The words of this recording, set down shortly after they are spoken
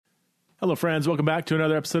Hello, friends. Welcome back to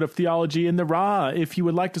another episode of Theology in the Raw. If you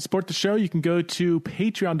would like to support the show, you can go to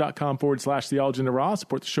patreon.com/Theology in the Raw.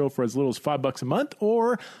 Support the show for as little as $5 a month,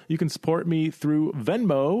 or you can support me through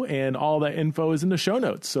Venmo, and all that info is in the show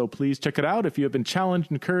notes. So please check it out if you have been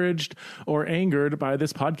challenged, encouraged, or angered by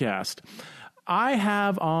this podcast. I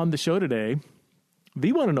have on the show today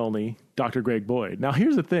the one and only Dr. Greg Boyd. Now,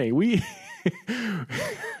 here's the thing.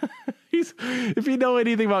 If you know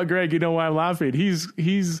anything about Greg, you know why I'm laughing.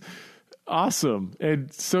 He's awesome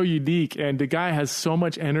and so unique, and the guy has so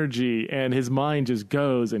much energy, and his mind just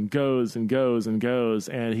goes and goes and goes and goes,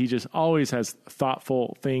 and he just always has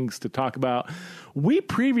thoughtful things to talk about. We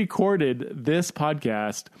pre-recorded this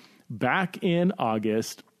podcast back in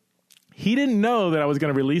August. He didn't know that I was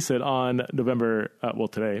going to release it on November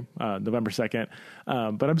 2nd.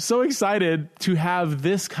 But I'm so excited to have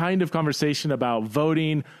this kind of conversation about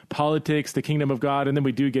voting, politics, the kingdom of God. And then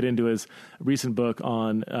we do get into his recent book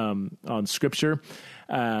on scripture.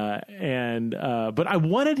 But I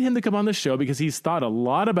wanted him to come on the show because he's thought a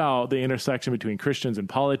lot about the intersection between Christians and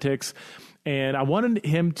politics. And I wanted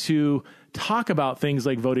him to talk about things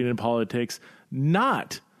like voting and politics,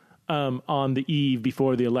 not on the eve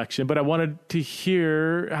before the election, but I wanted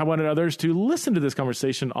others to listen to this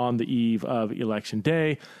conversation on the eve of election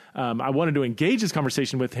day. I wanted to engage this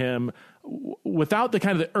conversation with him without the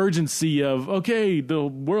kind of the urgency of, okay, the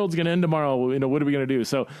world's going to end tomorrow. What are we going to do?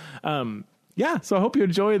 So, so I hope you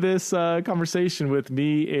enjoy this conversation with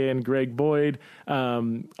me and Greg Boyd.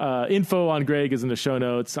 Info on Greg is in the show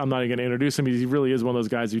notes. I'm not even going to introduce him. He really is one of those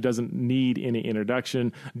guys who doesn't need any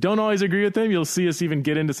introduction. Don't always agree with him. You'll see us even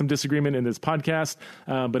get into some disagreement in this podcast,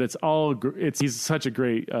 but he's such a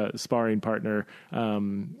great sparring partner.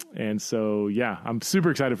 And so, I'm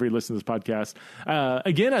super excited for you to listen to this podcast.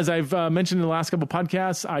 Again, as I've mentioned in the last couple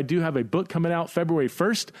podcasts, I do have a book coming out February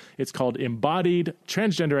 1st. It's called Embodied: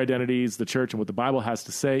 Transgender Identities, the Church and What the Bible Has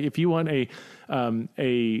to Say. If you want a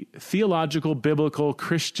theological, biblical,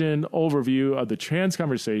 Christian overview of the trans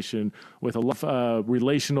conversation with a lot of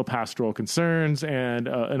relational pastoral concerns and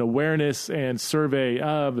an awareness and survey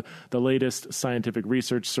of the latest scientific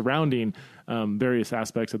research surrounding various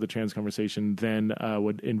aspects of the trans conversation, then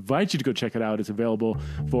would invite you to go check it out. It's available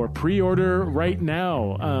for pre-order right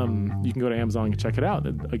now. You can go to Amazon and check it out.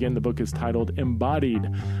 Again, the book is titled Embodied.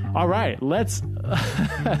 All right, let's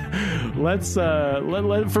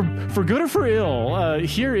for good or for ill,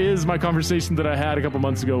 here is my conversation that I had a couple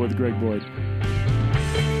months ago with Greg Boyd.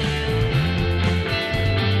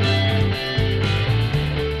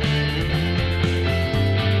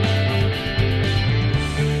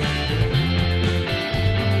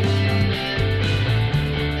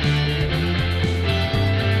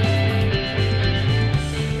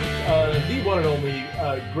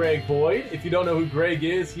 Greg Boyd. If you don't know who Greg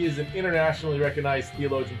is, he is an internationally recognized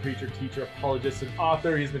theologian, preacher, teacher, apologist, and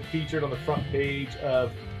author. He's been featured on the front page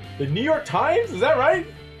of the New York Times. Is that right?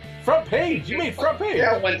 Front page. You made front page.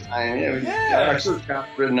 Yeah, one time. I should have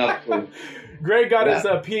written up. Greg got his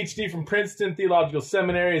PhD from Princeton Theological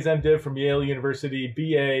Seminary, his MDiv from Yale University,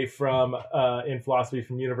 BA in philosophy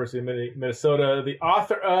from University of Minnesota. The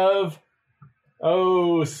author of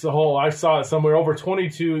I saw it somewhere. Over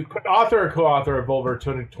 22, author or co-author of over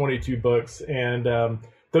 22 books. And the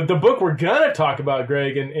book we're going to talk about,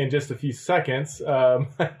 Greg, in just a few seconds,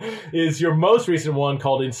 is your most recent one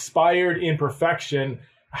called Inspired Imperfection: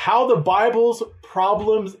 How the Bible's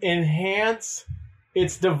Problems Enhance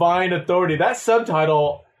Its Divine Authority. That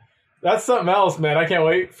subtitle, that's something else, man. I can't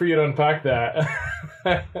wait for you to unpack that.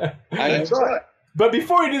 I enjoy it. But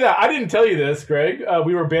before we do that, I didn't tell you this, Greg.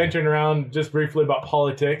 We were bantering around just briefly about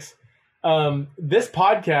politics. This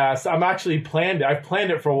podcast, I've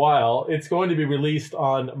planned it for a while. It's going to be released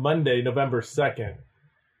on Monday, November 2nd.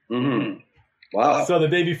 Mm-hmm. Wow. So the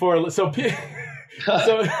day before, so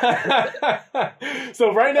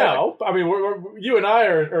right now, I mean, you and I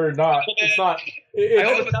are not, it's not. I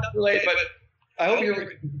hope it's not too late, but I hope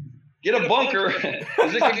you're... Get a bunker.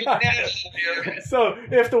 So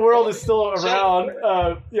if the world is still around,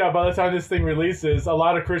 by the time this thing releases, a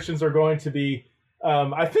lot of Christians are going to be,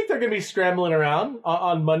 I think they're going to be scrambling around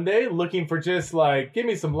on Monday looking for just like, give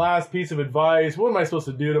me some last piece of advice. What am I supposed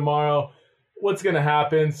to do tomorrow? What's going to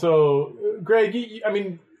happen? So, Greg,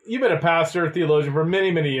 you've been a pastor, theologian for many,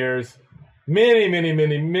 many years. Many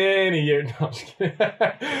years. No, I'm just kidding.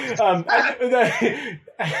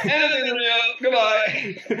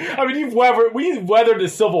 Goodbye. I mean, we've weathered the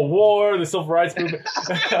Civil War, the Civil Rights Movement.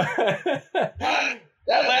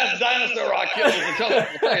 That last dinosaur rock killed us.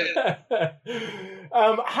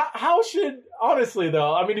 How should, honestly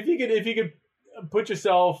though, I mean, if you could put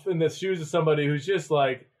yourself in the shoes of somebody who's just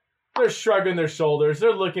like, they're shrugging their shoulders.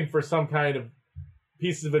 They're looking for some kind of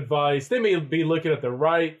pieces of advice. They may be looking at the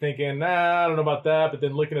right, thinking, nah, I don't know about that, but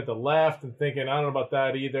then looking at the left and thinking, I don't know about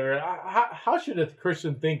that either. How should a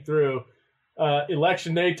Christian think through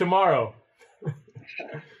election day tomorrow?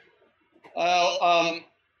 Well,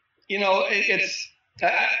 it's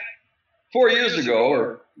 4 years ago,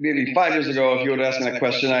 or maybe 5 years ago, if you would ask me that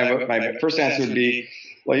question, my first answer would be,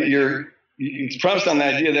 well, it's premised on the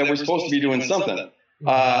idea that we're supposed to be doing something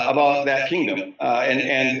about that kingdom,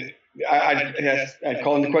 and I'd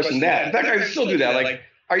call into question that. In fact, I would still do that. Like,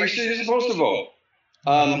 are you sure you're supposed to vote?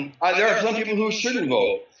 There are some people who shouldn't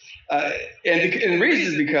vote, and the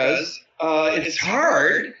reason is because it's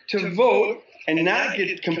hard to vote and not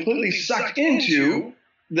get completely sucked into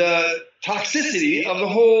the toxicity of the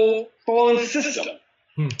whole fallen system.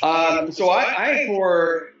 So I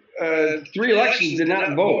for 3 elections, did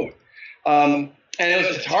not vote. And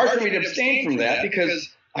it's hard for me to abstain from that because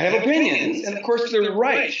I have opinions, and of course they're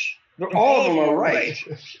right. All of them are right.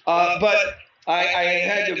 But I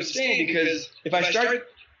had to abstain because if I start,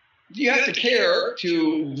 you have to care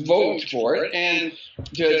to vote for it and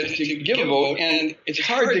to give a vote, and it's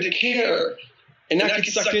hard to care and not get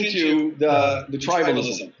sucked into the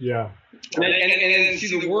tribalism. Yeah. And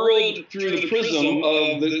see the world through the prism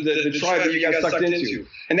of the tribe that you got sucked into.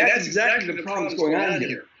 And that's exactly the problem that's going on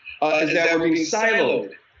here, is that we're being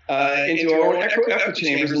siloed into our own echo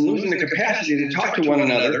chambers and losing the capacity to talk to one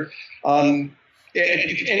another, and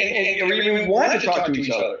or even want to talk to each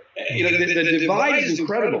other. The divide is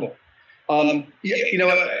incredible. A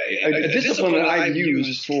discipline that I've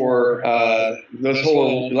used for those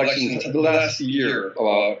whole elections the last year,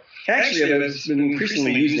 actually I've been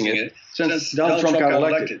increasingly using it since Donald Trump got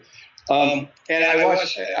elected. And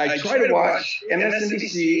I try to watch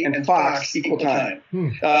MSNBC and Fox equal time.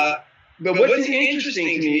 But what's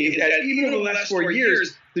interesting to me is that even over the last 4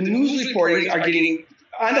 years, the news reporting are getting,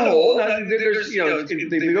 on the whole, there's they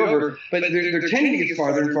bleed over, but they're tending to get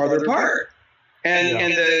farther and farther apart.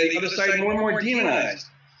 And the other side more and more demonized.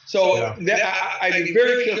 So I'd be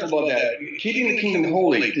very careful about that. Keeping the kingdom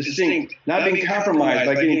holy, distinct, not being compromised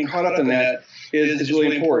by getting caught up in that is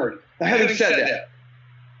really important. Now, having said that,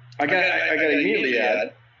 I got to immediately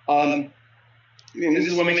add, and this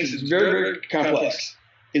is what makes it very, very complex,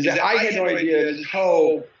 is that I had no idea just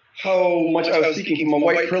how much I was speaking from a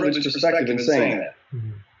white privilege perspective in saying that.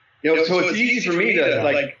 So it's easy for me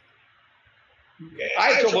to,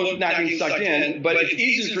 I have trouble not getting sucked in, but it's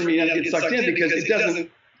easier for me not to get sucked in because it doesn't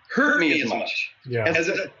hurt me as much. Yeah. As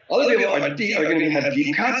other people are going to have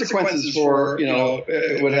deep consequences for,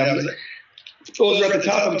 what happens. Those who are at the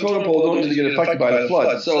top of the totem pole don't usually get affected by the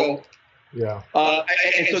flood. So,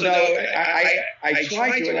 and so now I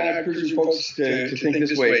try to, and I encourage folks to think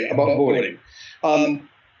this way about voting.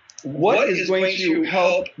 What is going to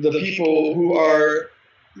help the people who are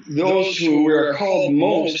those who we are called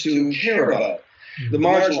most to care about? The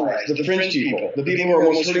marginalized, the fringe people, the people who are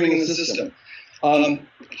most hurting in the system.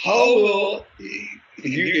 How will,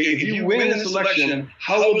 if you win this election,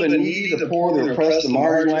 how will the needy, the poor, the oppressed, the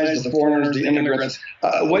marginalized, the foreigners, the immigrants,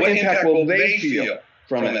 what impact will they feel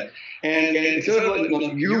from it? And instead of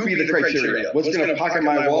letting you be the criteria, what's going to pocket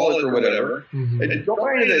my wallet or whatever, don't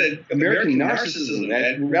buy into the American narcissism,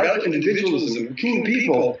 that radical individualism, kingdom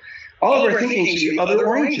people. All of our thinking should be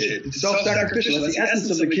other-oriented. It's self-sacrificial. That's the essence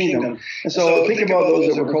of the kingdom. And so think about those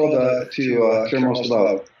that we're called to care most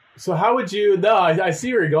about. So how would you? No, I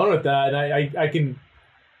see where you're going with that, and I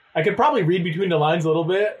can probably read between the lines a little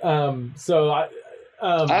bit. I'm from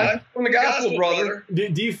the gospel, brother.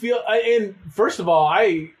 Do you feel? And first of all,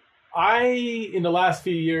 I in the last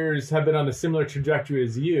few years have been on a similar trajectory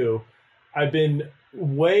as you. I've been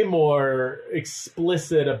way more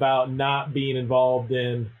explicit about not being involved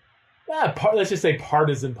in. Let's just say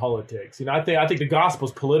partisan politics. I think the gospel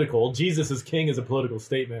is political. Jesus is king is a political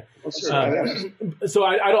statement. So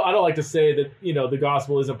I don't like to say that the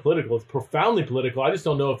gospel isn't political. It's profoundly political. I just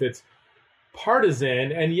don't know if it's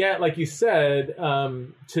partisan. And yet, like you said,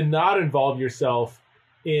 to not involve yourself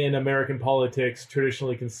in American politics,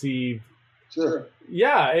 traditionally conceived. Sure.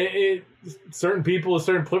 Yeah, certain people with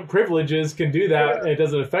certain privileges can do that, and it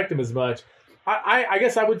doesn't affect them as much. I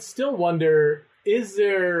guess I would still wonder: is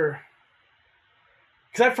there?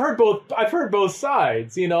 Because I've heard both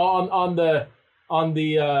sides. On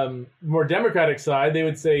the more Democratic side, they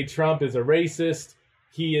would say Trump is a racist.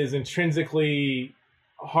 He is intrinsically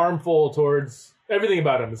harmful towards everything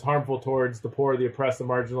about him is harmful towards the poor, the oppressed, the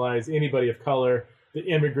marginalized, anybody of color, the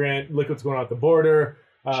immigrant. Look what's going on at the border.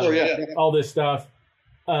 All this stuff.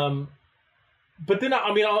 But then,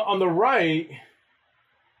 on the right,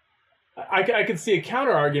 I could see a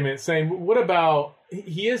counter argument saying, what about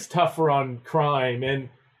he is tougher on crime, and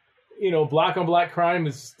black on black crime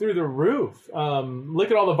is through the roof.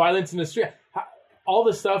 Look at all the violence in the street. All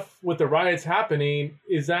the stuff with the riots happening,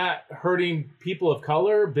 is that hurting people of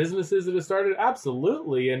color, businesses that have started?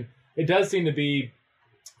 Absolutely. And it does seem to be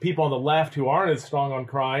people on the left who aren't as strong on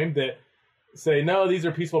crime that say, no, these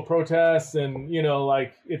are peaceful protests, and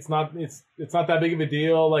it's not that big of a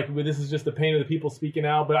deal. Like, this is just the pain of the people speaking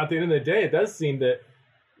out. But at the end of the day, it does seem that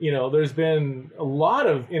there's been a lot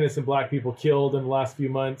of innocent black people killed in the last few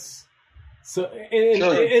months. So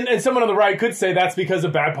and someone on the right could say that's because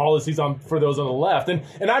of bad policies for those on the left. And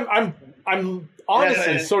I'm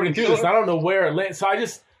honestly sorting through this, and I don't know where it lands. So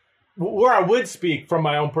where I would speak from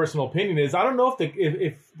my own personal opinion is, I don't know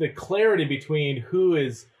if the clarity between who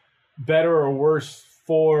is better or worse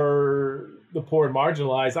for the poor and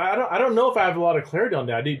marginalized. I don't know if I have a lot of clarity on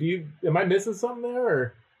that. Am I missing something there?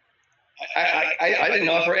 Or? I didn't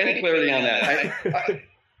offer any clarity on that.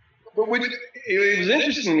 But it was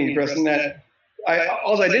interesting to me, Preston, that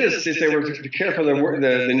all I did is say we're to care for the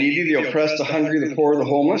needy, the oppressed, the hungry, the poor, the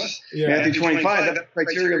homeless. Yeah. Matthew 25, that's the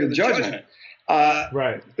criteria of the judgment.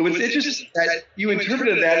 Right. It was interesting that you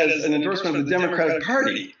interpreted that as an endorsement of the Democratic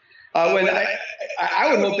Party. When I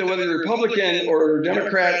would hope that whether you're Republican or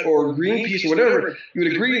Democrat or Greenpeace or whatever, you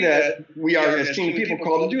would agree that we are, as team of people,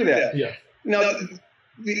 called to do that. Yeah. Now,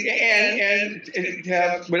 and to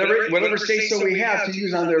have whatever say so we have to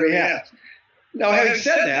use on their behalf. Now, having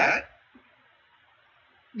said that,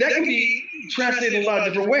 that can be translated in a lot of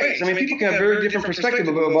different ways. I mean, people can have very different perspective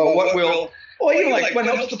about what what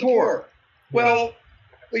helps the poor. Well,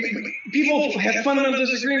 people have fundamental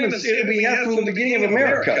disagreements. We have from the beginning of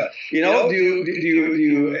America. Do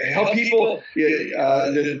you help people?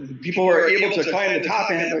 The people who are able to climb the top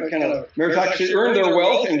and kind of meritocracy, earn their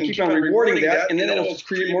wealth and keep on rewarding that, and then it'll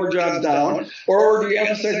create more jobs down? Or do you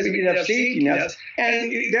emphasize that we need to have safety nets?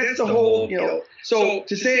 And that's the whole. So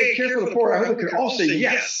to say care for the poor, I hope we could all say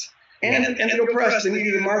yes. And the oppressed, the needy,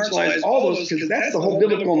 the marginalized, all those, because that's the whole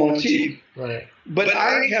biblical motif. Right. But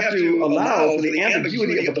I have to allow for the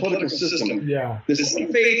ambiguity of the political system. Yeah. The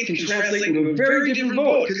same faith can translate into a very different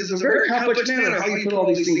vote, because it's a very complex matter how you put all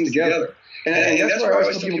these things together. And that's why I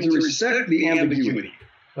always tell people to respect the ambiguity.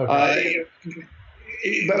 Okay.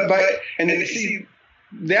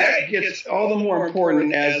 That gets all the more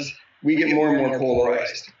important as we get more and more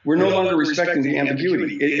polarized. We're no longer respecting the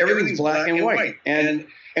ambiguity. Everything's black and white.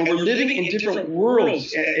 And we're living in different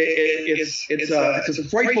worlds. It's a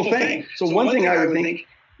frightful thing. So one thing I would think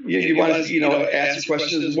you want to ask the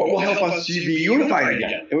question is, what will help us to be unified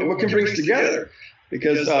again? And what can bring us together?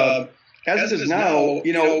 Because as it is now,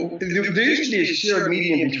 there used to be a shared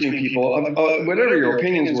medium between people. Whatever your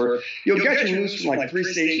opinions were, you'll get your news from like 3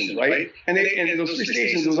 stations, right? And those 3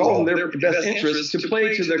 stations, it was all in their best interest to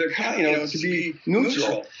play to their, to be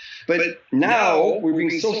neutral. But now we're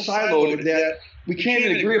being so siloed that we can't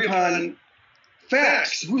even agree upon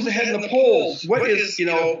facts. Who's ahead in the polls? What is, is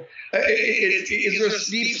there a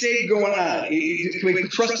deep state going on? Can we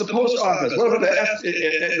trust the post office? What about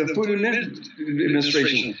the Food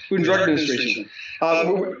Administration, Food and Drug Administration?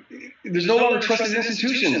 There's no longer trusted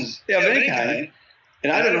institutions of any kind.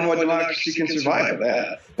 And I don't know how democracy can survive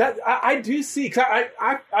that. I do see, because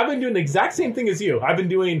I've been doing the exact same thing as you. I've been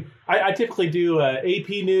doing, I typically do AP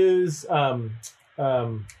News,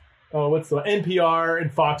 NPR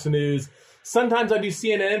and Fox News. Sometimes I do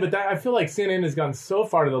CNN, but I feel like CNN has gone so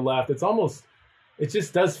far to the left. It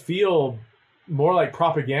just does feel more like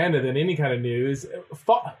propaganda than any kind of news.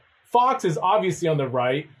 Fox is obviously on the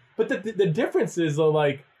right, but the difference is,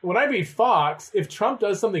 like, when I read Fox, if Trump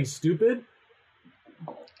does something stupid,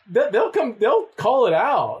 they'll call it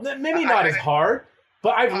out. Maybe not as hard,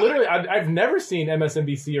 but I've never seen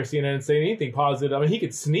MSNBC or CNN say anything positive. I mean, he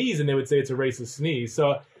could sneeze and they would say it's a racist sneeze.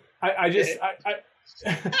 So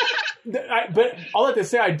but all that to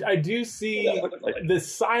say, I do see the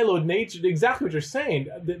siloed nature, exactly what you're saying.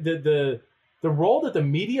 The role that the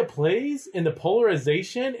media plays in the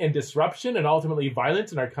polarization and disruption and ultimately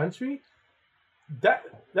violence in our country.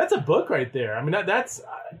 That's a book right there. I mean,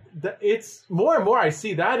 it's more and more I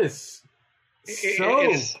see that is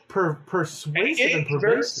so persuasive and pervasive.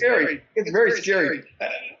 Very scary. It's very scary.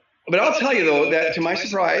 But I'll tell you, though, that to my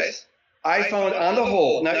surprise, I found on the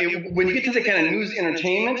whole, now when you get to the kind of news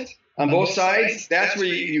entertainment on both sides, that's where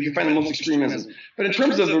you can find the most extremism. But in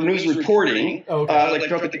terms of the news reporting, like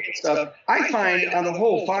Trump and stuff, I find on the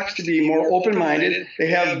whole Fox to be more open-minded. They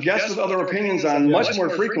have guests with other opinions on much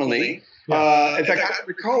more frequently. In fact, I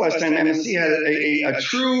recall last time MSC had a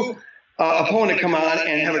true opponent come on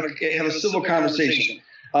and have a civil conversation.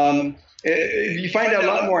 You find out a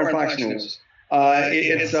lot more on Fox News. So I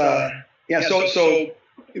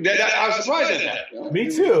was surprised at that. Me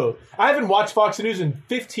too. I haven't watched Fox News in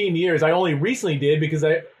 15 years. I only recently did because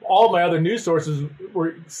all my other news sources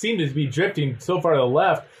seemed to be drifting so far to the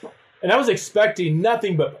left. And I was expecting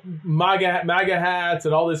nothing but MAGA hats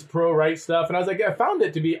and all this pro-right stuff. And I was like, I found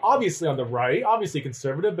it to be obviously on the right, obviously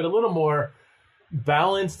conservative, but a little more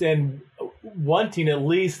balanced and wanting at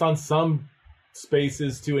least on some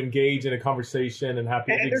spaces to engage in a conversation and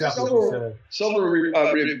happy. And there's several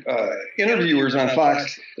interviewers on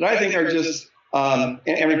Fox that I think are just and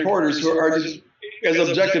reporters who are just as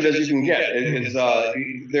objective as you can get.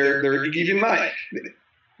 They're keeping in mind.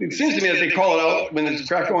 It seems to me that they call it out when there's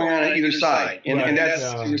crap going on either side, and that's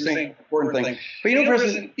you're saying an important thing. But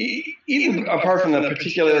President, even apart from the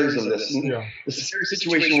particularities of this, this is a serious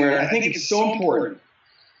situation where I think it's so important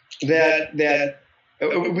that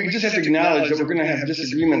we just have to acknowledge that we're going to have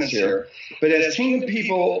disagreements here. But as kingdom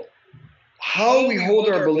people, how we hold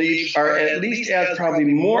our beliefs are at least as probably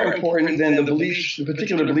more important than the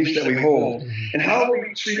particular beliefs that we hold, and how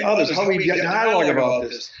we treat others, how we dialogue about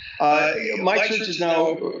this. My church is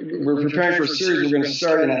now, we're preparing for a series we're going to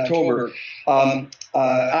start in October on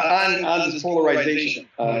this polarization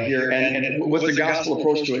here and what's the gospel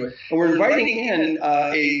approach to it. And we're inviting in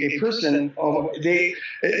a person, they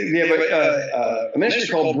have a ministry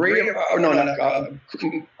called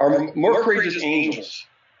More Courageous Angels.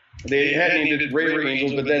 They had named it Braver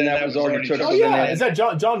Angels, but then that was already took. Oh yeah, is that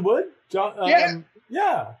John Wood?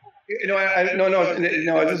 Yeah.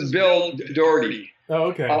 No, this is Bill Doherty.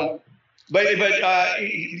 Oh, okay. But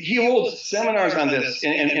he holds seminars on this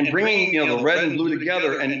and bringing the red and blue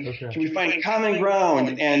together, and can we find common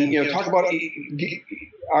ground and talk about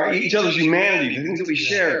each other's humanity, the things that we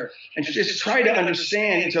share, and just try to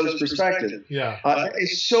understand each other's perspective. Yeah.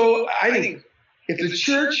 So I think if the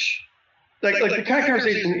church, like the kind of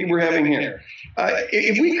conversation we're having here,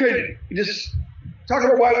 if we could just talk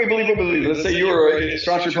about why we believe what we believe. Let's say you're a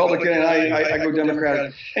staunch Republican and I go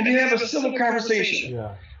Democratic, and to have a civil conversation,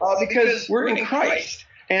 because we're in Christ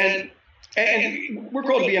and we're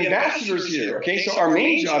called to be ambassadors here. Okay, so our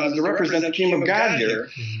main job is to represent the kingdom of God here,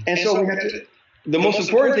 and so we have to. The most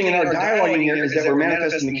important thing in our dialoguing here is that we're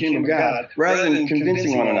manifesting the kingdom of God rather than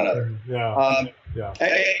convincing one another. It ought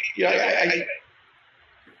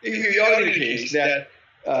to be the case that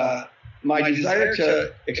my desire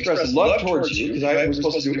to express love towards you, because I was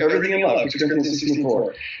supposed to do everything in love, 2 Corinthians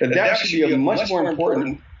 16:4, that should be a much more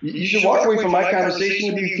important. You should walk away from my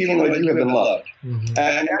conversation with you feeling like you have been loved.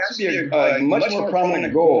 And that should be a much more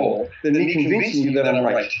prominent goal than me convincing you that I'm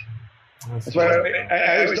right. That's why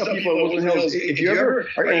I always tell people at Woodland Hills, if you ever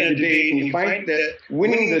are in a debate and you find that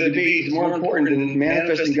winning the debate is more important than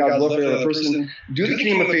manifesting God's love for the other person, do the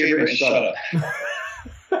team a favor and shut up.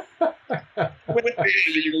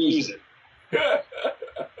 You lose it.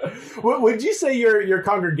 Would you say your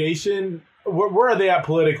congregation, where are they at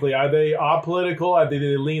politically? Are they apolitical? Do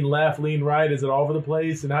they lean left, lean right? Is it all over the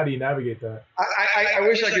place? And how do you navigate that? I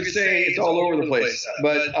wish I could say it's all over the place,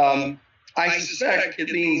 but I suspect it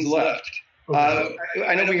leans left.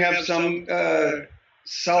 I know we have some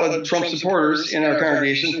solid Trump supporters in our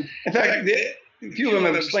congregation. In fact, a few of them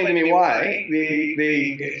have explained to me why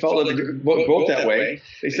they felt that they could vote that way.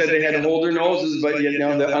 They said they had to hold their noses, but yet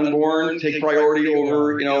the unborn take priority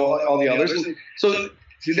over all the others. And so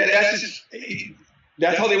see,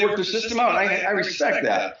 that's how they work their system out. I respect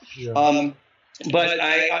that. But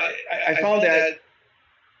I found that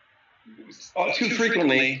too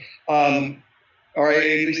frequently, or at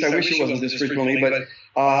least I wish it wasn't this frequently, but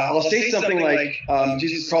I'll say something like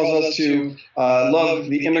Jesus calls us to love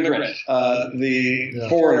the immigrant, the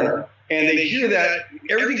foreigner, and they hear that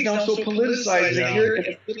everything's now so politicized. They hear it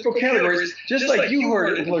in political categories, just like you heard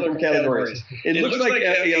it in political categories. It looks like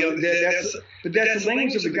that's the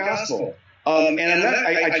language of the gospel. And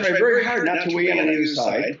I try very hard not to weigh in on either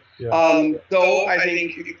side. Though I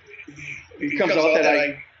think it comes out that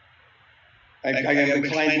I am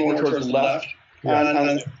inclined more towards the left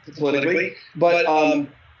on politically, but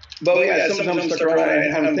sometimes stuck around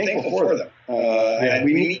and I'm thankful for them.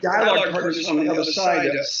 We need dialogue partners on the other side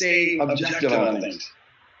that stay objective on things.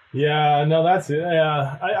 Yeah, no, that's it.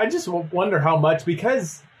 Yeah, I just wonder how much,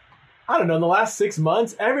 because I don't know, in the last 6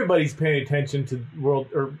 months, everybody's paying attention to world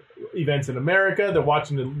or events in America. They're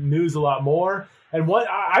watching the news a lot more, and what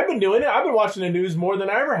I've been doing it. I've been watching the news more than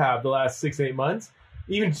I ever have the last 6-8 months.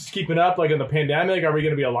 Even just keeping up, like in the pandemic, are we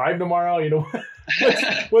going to be alive tomorrow?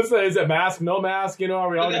 what's that? Is it mask, no mask? You know, are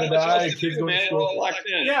we all going to die? Kids going to school? Locked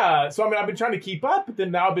in. Yeah. So, I mean, I've been trying to keep up, but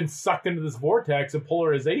then now I've been sucked into this vortex of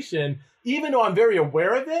polarization. Even though I'm very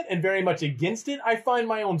aware of it and very much against it, I find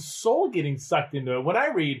my own soul getting sucked into it. When I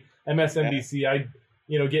read MSNBC, I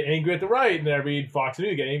get angry at the right, and then I read Fox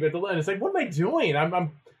News, get angry at the left. And it's like, what am I doing?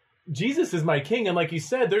 I'm Jesus is my king, and like you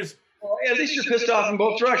said, there's. Well, at least you're pissed off in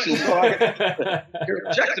both directions. So you're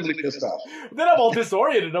objectively pissed off. Then I'm all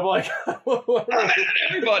disoriented. I'm like,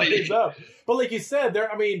 everybody. Up. But like you said,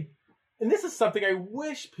 and this is something I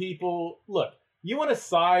wish people look. You want to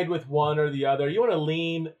side with one or the other. You want to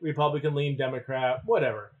lean Republican, lean Democrat,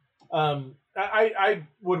 whatever. I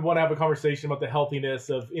would want to have a conversation about the healthiness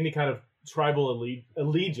of any kind of tribal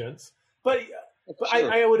allegiance. But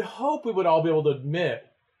sure. I would hope we would all be able to admit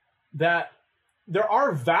that there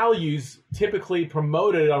are values typically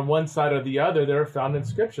promoted on one side or the other that are found in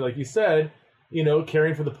Scripture. Like you said,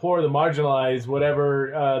 caring for the poor, the marginalized,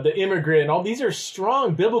 whatever, the immigrant, and all these are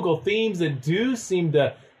strong biblical themes that do seem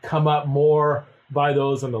to come up more by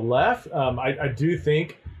those on the left. I do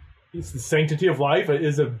think it's the sanctity of life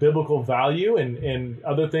is a biblical value, and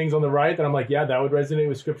other things on the right that I'm like, yeah, that would resonate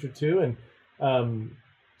with Scripture too. And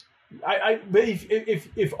but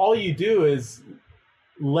if all you do is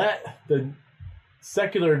let the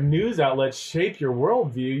secular news outlets shape your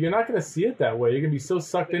worldview, you're not going to see it that way. You're going to be so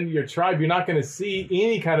sucked into your tribe, you're not going to see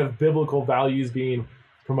any kind of biblical values being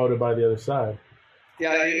promoted by the other side.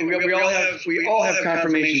 Yeah, we all have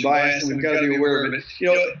confirmation bias, and we've got to be aware of it.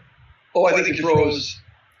 I think you froze.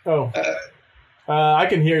 I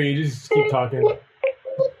can hear you. Just keep talking.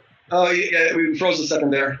 Oh, yeah, we froze a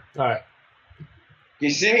second there. All right. Can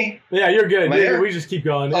you see me? Yeah, you're good. We just keep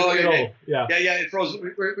going. Oh, okay. Yeah. Yeah, it froze.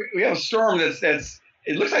 We have a storm that's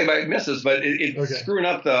it looks like it might miss us, but it's screwing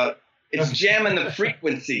up it's jamming the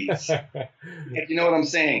frequencies. If you know what I'm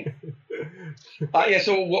saying.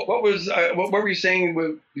 So what were you saying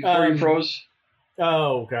before you froze?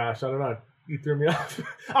 Oh gosh, I don't know. You threw me off.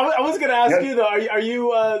 I was going to ask you though. Are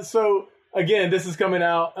you? So again, this is coming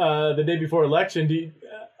out the day before election.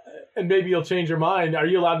 And maybe you'll change your mind. Are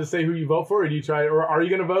you allowed to say who you vote for, or do you try? Or are you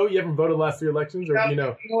going to vote? You haven't voted the last 3 elections, or You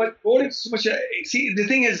know what? Voting so much. See, the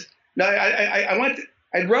thing is,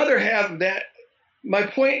 I'd rather have that. My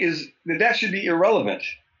point is that should be irrelevant.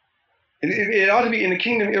 It ought to be in the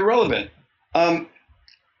kingdom irrelevant.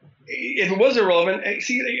 If it was irrelevant,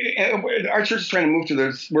 our church is trying to move to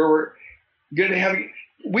this where we're going to have.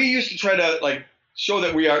 We used to try to show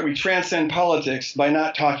that we transcend politics by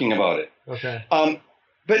not talking about it. Okay.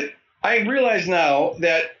 But I realize now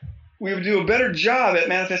that we would do a better job at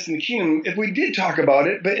manifesting the kingdom if we did talk about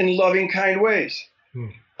it, but in loving, kind ways.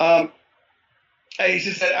 It's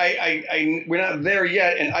just that we're not there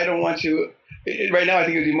yet, and I don't want to. Right now, I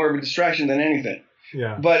think it would be more of a distraction than anything.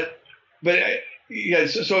 Yeah. But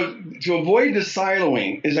so to avoid the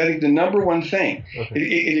siloing is, I think, the number one thing. Okay.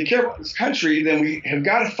 If you care about this country, then we have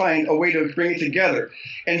got to find a way to bring it together.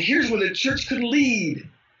 And here's where the church could lead.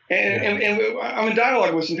 And I'm in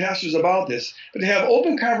dialogue with some pastors about this, but to have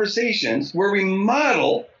open conversations where we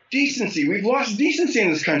model decency. We've lost decency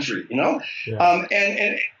in this country, Yeah.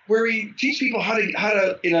 And where we teach people how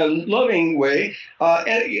to in a loving way,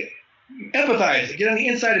 empathize, get on the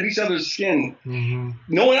inside of each other's skin. Mm-hmm.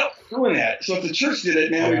 No one else is doing that. So if the church did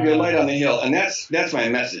it, man, we'd be a light on the hill. And that's my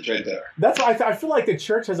message right there. That's why I feel like the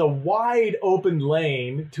church has a wide open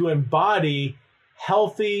lane to embody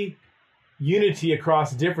healthy unity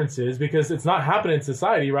across differences, because it's not happening in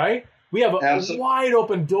society, right? We have a wide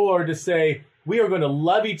open door to say we are going to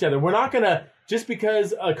love each other. We're not going to, just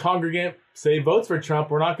because a congregant, say, votes for Trump,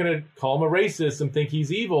 we're not going to call him a racist and think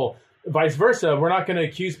he's evil. Vice versa, we're not going to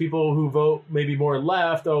accuse people who vote maybe more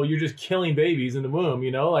left, oh, you're just killing babies in the womb,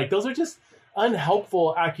 those are just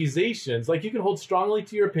unhelpful accusations. You can hold strongly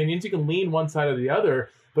to your opinions, you can lean one side or the other,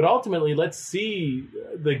 but ultimately, let's see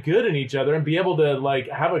the good in each other and be able to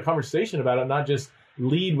have a conversation about it, not just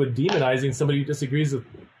lead with demonizing somebody who disagrees with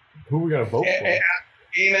who we're going to vote for.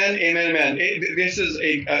 Amen. This is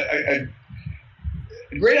a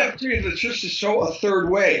great opportunity for the church to show a third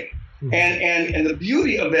way. Mm-hmm. And the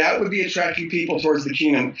beauty of that would be attracting people towards the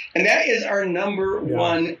kingdom. And that is our number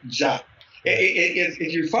one job. If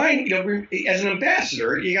you find, as an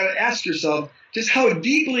ambassador, you got to ask yourself, just how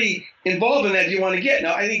deeply involved in that do you want to get?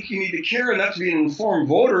 Now, I think you need to care enough to be an informed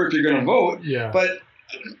voter if you're going to vote. Yeah. But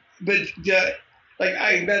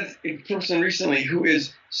I met a person recently who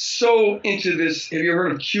is so into this. Have you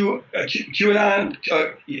heard of QAnon?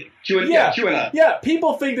 QAnon. Yeah.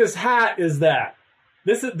 People think this hat is that.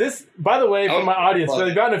 This. By the way, for my audience, so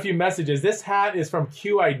they've gotten a few messages. This hat is from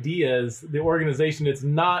Q Ideas, the organization. It's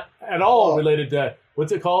not at all related to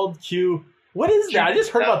what's it called? Q. What is that? I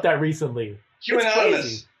just heard about that recently.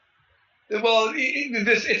 QAnonymous. Well,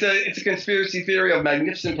 it's a conspiracy theory of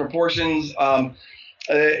magnificent proportions.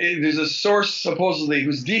 There's a source supposedly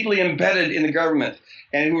who's deeply embedded in the government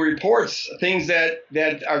and who reports things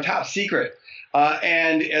that are top secret.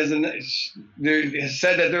 And has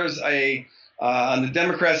said that there's the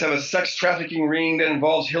Democrats have a sex trafficking ring that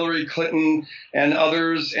involves Hillary Clinton and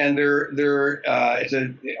others, and they're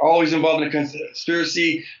always involved in a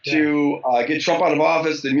conspiracy to get Trump out of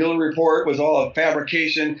office. The Mueller report was all a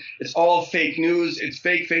fabrication. It's all fake news. It's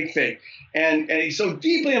fake. And he's so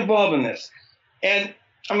deeply involved in this. And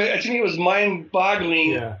I mean, to me, it was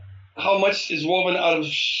mind-boggling how much is woven out of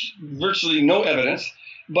virtually no evidence.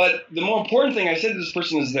 But the more important thing I said to this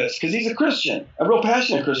person is this, because he's a Christian, a real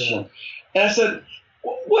passionate Christian. Yeah. And I said,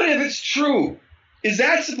 what if it's true? Is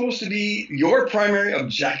that supposed to be your primary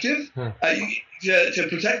objective, to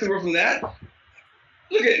protect the world from that?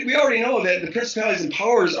 Look, we already know that the principalities and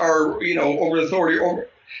powers are, over authority.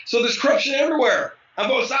 So there's corruption everywhere on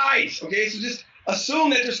both sides. Okay, so just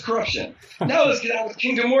assume that there's corruption. Now let's get on with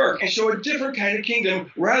kingdom work and show a different kind of kingdom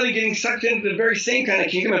rather than getting sucked into the very same kind of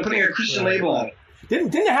kingdom and putting a Christian label on it.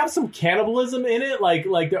 Didn't it have some cannibalism in it? Like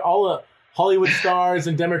all the Hollywood stars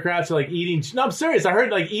and Democrats are like eating. No, I'm serious. I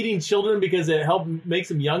heard like eating children because it makes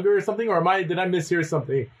them younger or something. Or did I mishear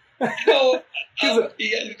something? No, I've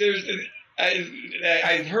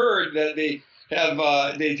heard that they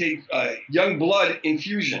take young blood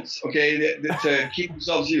infusions, okay, to keep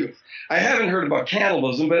themselves youth. I haven't heard about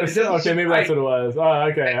cannibalism, but okay, maybe that's what it was. Oh,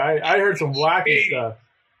 okay, I heard some wacky stuff.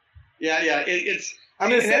 Yeah, it's. I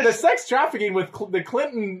mean, the sex trafficking with the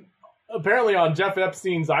Clinton, apparently on Jeff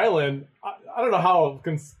Epstein's island, I don't know how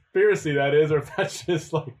conspiracy that is, or if that's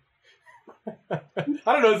just like, I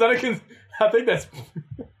don't know, is that I think that's...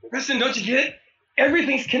 Preston, don't you get it?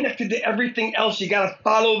 Everything's connected to everything else. You got to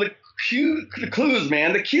follow the clues,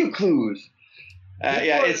 man, the Q clues.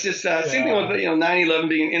 It's just same thing with 9/11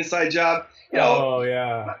 being an inside job. Oh,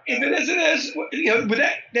 yeah. If it is, but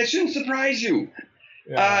that shouldn't surprise you.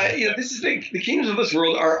 Yeah. This is the kingdoms of this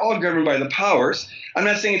world are all governed by the powers. I'm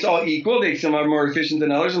not saying it's all equal. Some are more efficient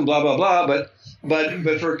than others, and blah blah blah. But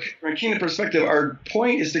from a kingdom perspective, our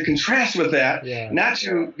point is to contrast with that, not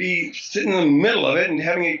to be sitting in the middle of it and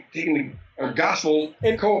taking the gospel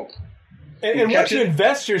and once you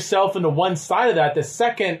invest yourself into one side of that, the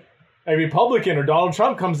second a Republican or Donald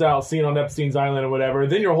Trump comes out seen on Epstein's island or whatever,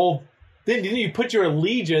 then then you put your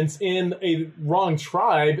allegiance in a wrong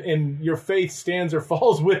tribe, and your faith stands or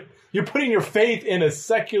falls with. You're putting your faith in a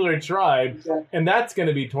secular tribe, and that's going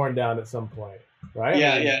to be torn down at some point, right?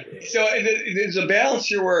 Yeah. So there's a balance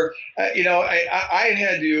here where, I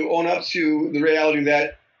had to own up to the reality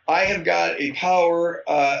that I have got a power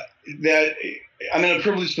that I'm in a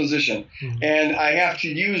privileged position, and I have to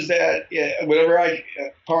use that whatever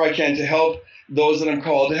power I can to help those that I'm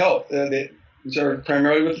called to help. Which are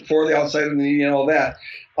primarily for the outside of the needy and all that.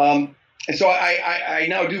 And so I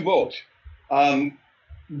now do vote.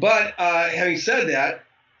 But having said that,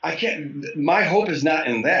 I can't. My hope is not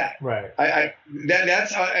in that. Right.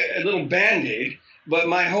 That's a little Band-Aid. But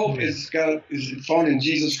my hope is found in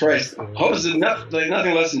Jesus Christ. Hope is nothing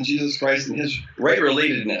less than Jesus Christ and His right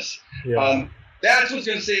relatedness. Yeah. That's what's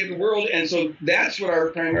going to save the world, and so that's what our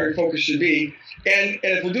primary focus should be. And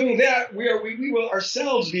if we're doing that, we will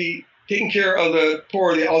ourselves be taking care of the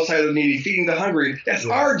poor, the outside of the needy, feeding the hungry. That's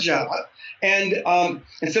our job. And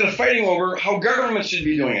instead of fighting over how government should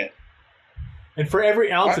be doing it. And for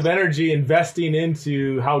every ounce of energy investing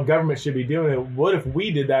into how government should be doing it, what if we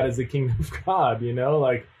did that as the kingdom of God,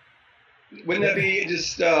 Wouldn't that be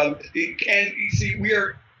just, and you see,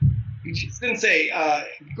 he didn't say,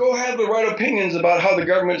 go have the right opinions about how the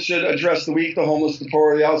government should address the weak, the homeless, the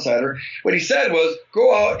poor, the outsider. What he said was,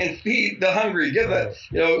 go out and feed the hungry,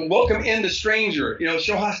 welcome in the stranger,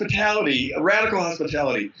 show hospitality, radical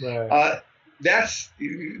hospitality. Right.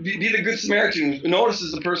 Be the good Samaritan who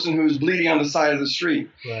notices the person who's bleeding on the side of the street.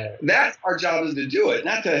 Right. That's our job, is to do it,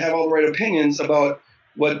 not to have all the right opinions about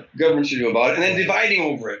what government should do about it, and then dividing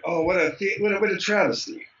over it. Oh, what a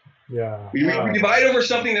travesty. Yeah. We divide over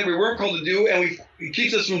something that we weren't called to do, and it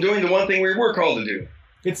keeps us from doing the one thing we were called to do.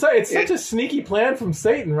 It's such a sneaky plan from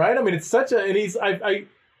Satan, right? I mean, it's such and he's I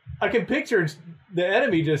can picture the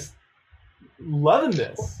enemy just loving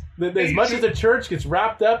this. As much as the church gets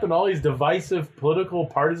wrapped up in all these divisive political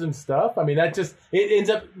partisan stuff, I mean, it ends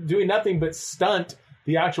up doing nothing but stunt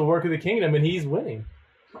the actual work of the kingdom, and he's winning.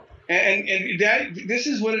 And this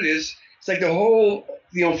is what it is. It's like the whole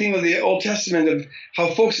theme of the Old Testament of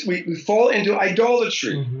how folks we fall into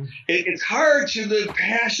idolatry. Mm-hmm. It's hard to live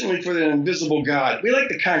passionately for the invisible God. We like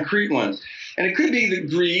the concrete ones. And it could be the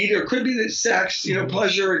greed, or it could be the sex,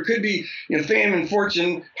 pleasure. It could be, fame and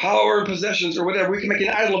fortune, power and possessions, or whatever. We can make an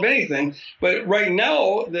idol of anything. But right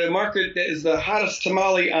now, the market that is the hottest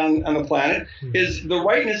tamale on the planet is the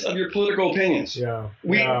rightness of your political opinions. Yeah.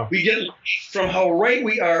 We get from how right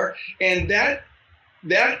we are, and that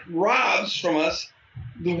robs from us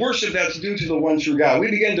the worship that's due to the one true God.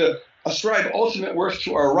 We begin to ascribe ultimate worth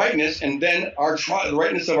to our rightness, and then the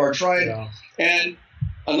rightness of our tribe. Yeah. And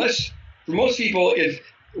unless, for most people,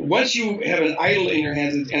 once you have an idol in your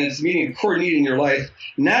hands and it's meeting a core need in your life,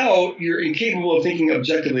 now you're incapable of thinking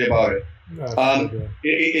objectively about it.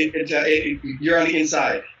 You're on the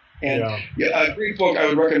inside. And a great book I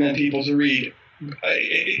would recommend people to read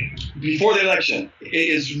before the election. It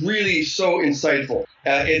is really so insightful.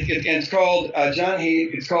 And it's called, John Hay,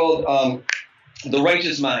 it's called The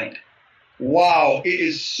Righteous Mind. Wow, it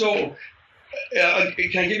is so... can I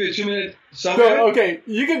give you a 2-minute summary? So, okay,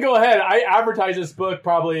 you can go ahead. I advertise this book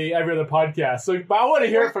probably every other podcast, but I want to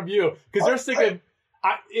hear it from you, because they're thinking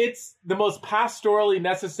it's the most pastorally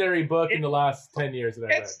necessary book in the last 10 years that I've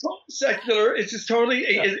read. It's totally secular. It's just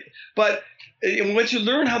totally... But once you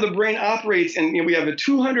learn how the brain operates, and we have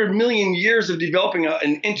 200 million years of developing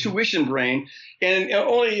an intuition brain, and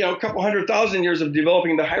only a couple 100,000 years of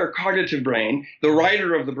developing the higher cognitive brain, the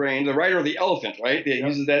rider of the brain, the rider of the elephant, right? It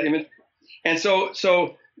uses that image. And so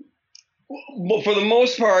for the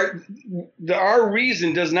most part, our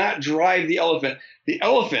reason does not drive the elephant. The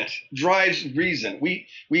elephant drives reason. We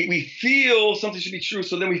feel something should be true,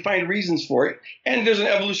 so then we find reasons for it, and there's an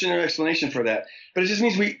evolutionary explanation for that. But it just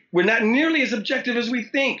means we're not nearly as objective as we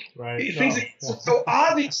think. Right. Things are so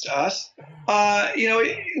obvious to us. And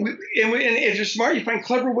if you're smart, you find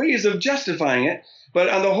clever ways of justifying it. But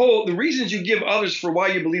on the whole, the reasons you give others for why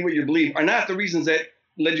you believe what you believe are not the reasons that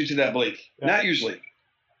led you to that belief. Yeah. Not usually.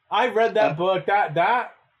 I read that book.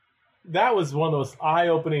 That was one of those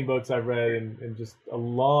eye-opening books I've read in just a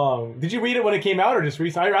long... Did you read it when it came out, or just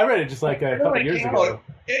recently? I read it just like a couple years ago.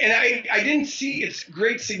 And I didn't see its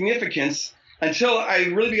great significance until I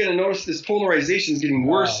really began to notice this polarization is getting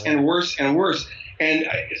worse and worse and worse. And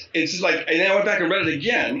it's just like, and then I went back and read it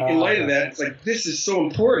again in light of that. It's like, this is so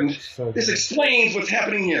important. This explains what's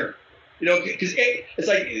happening here. Because it's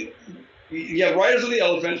like... You have riders of the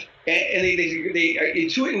elephant, and they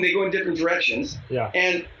intuit and they go in different directions. Yeah.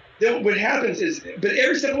 And then what happens is, but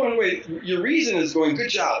every step along the way, your reason is going, good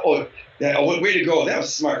job. Oh, way to go. That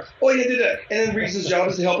was smart. Oh, you did that. And then reason's job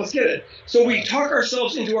is to help us get it. So we talk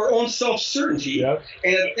ourselves into our own self-certainty. Yep.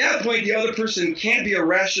 And at that point, the other person can't be a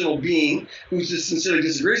rational being who just sincerely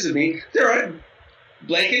disagrees with me. They're a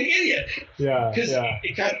blanking idiot. Yeah. Because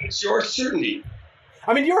it's your certainty.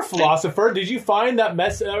 I mean, you're a philosopher. Did you find that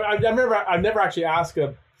mess? I've never actually asked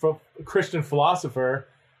a Christian philosopher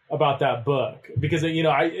about that book, because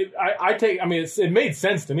it made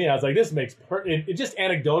sense to me. I was like, this makes it just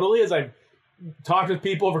anecdotally, as I've talked with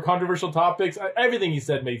people over controversial topics, everything he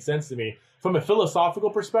said made sense to me. From a philosophical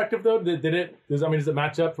perspective, though, does it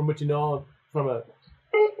match up from what you know from a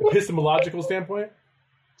epistemological standpoint?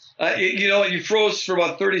 You froze for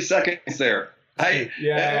about 30 seconds there. Are you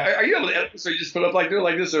able to edit this, or you just put up like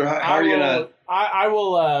this, or how are you gonna? I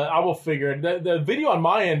will figure it. The video on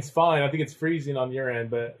my end's fine. I think it's freezing on your end,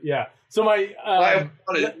 but yeah. So let me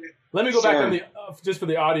go back on the just for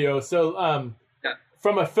the audio. So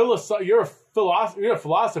from a you're a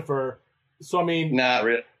philosopher. So I mean, not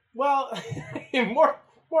really. Well, more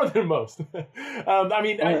than most. Did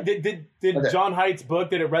John Haidt's book,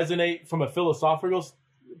 did it resonate from a philosophical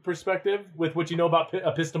perspective with what you know about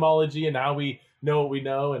epistemology and how we know what we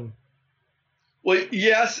know? And well,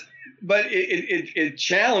 yes, but it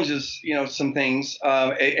challenges some things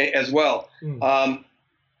as well. A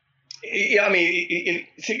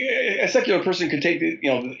secular person could take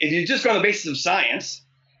if you just go on the basis of science,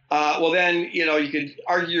 well then you could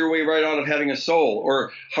argue your way right out of having a soul,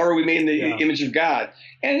 or how are we made in the image of God,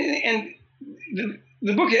 and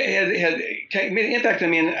the book had made an impact on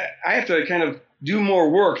me, and I have to kind of do more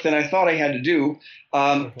work than I thought I had to do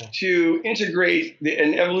to integrate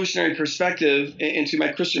an evolutionary perspective into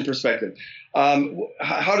my Christian perspective.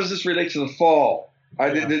 How does this relate to the fall?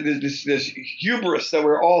 This hubris that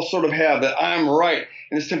we all sort of have, that I'm right,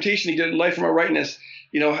 and this temptation to get life from our rightness,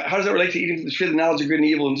 how does that relate to eating from the tree of the knowledge of good and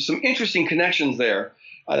evil? And some interesting connections there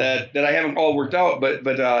that I haven't all worked out, but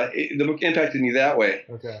the book impacted me that way.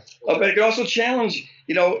 Okay. But it could also challenge,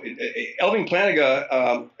 Elving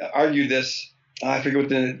Planiga argued this. I forget what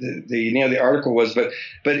the name of the article was, but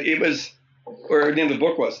it was, or the name of the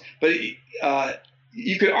book was. But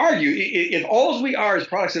you could argue, if all we are is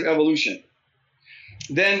products of evolution,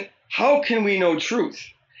 then how can we know truth?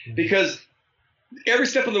 Because every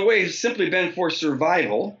step of the way has simply been for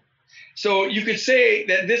survival. So you could say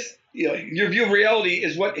that this, your view of reality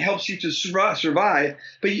is what helps you to survive,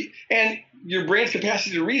 and your brain's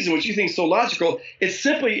capacity to reason, which you think is so logical, it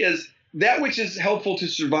simply is that which is helpful to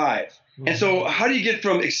survive. Mm-hmm. And so how do you get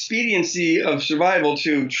from expediency of survival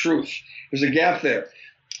to truth? There's a gap there.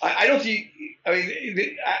 I'm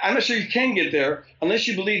not sure you can get there unless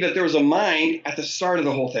you believe that there was a mind at the start of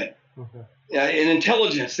the whole thing, an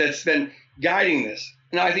intelligence that's been guiding this.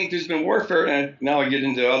 Now, I think there's been warfare, and now I get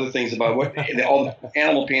into other things about what all the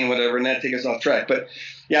animal pain and whatever, and that takes us off track. But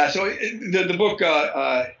yeah, so the book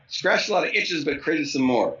scratched a lot of itches, but created some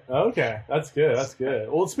more. Okay, that's good. That's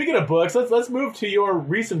good. Well, speaking of books, let's move to your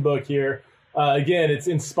recent book here. Again, it's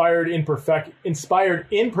Inspired Imperfection: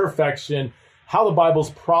 How the Bible's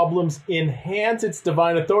Problems Enhance Its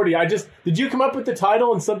Divine Authority. Did you come up with the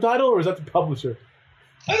title and subtitle, or was that the publisher?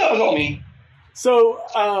 I thought it was all me. So,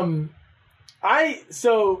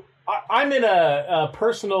 I'm in a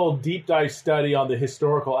personal deep dive study on the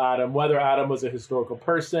historical Adam, whether Adam was a historical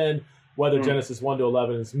person, whether Genesis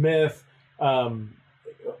 1-11 is myth,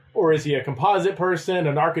 or is he a composite person,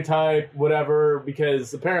 an archetype, whatever,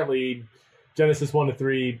 because apparently Genesis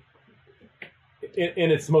 1-3,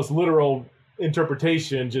 in its most literal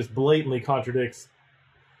interpretation, just blatantly contradicts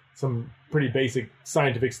some pretty basic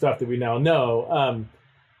scientific stuff that we now know.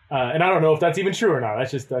 And I don't know if that's even true or not.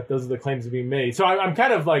 That's just that those are the claims being made. So I'm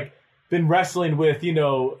kind of like been wrestling with,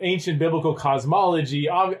 ancient biblical cosmology.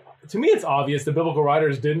 To me, it's obvious the biblical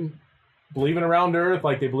writers didn't believe in a round earth.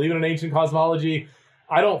 Like, they believe in an ancient cosmology.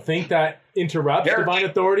 I don't think that interrupts divine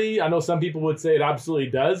authority. I know some people would say it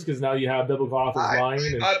absolutely does, because now you have biblical authors lying.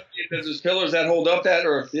 Because there's pillars that hold up that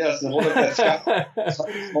earth. Yes, and hold up that sky.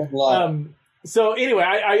 So anyway,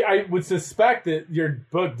 I would suspect that your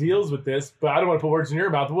book deals with this, but I don't want to put words in your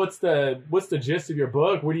mouth. What's the gist of your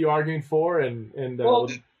book? What are you arguing for?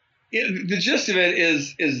 The gist of it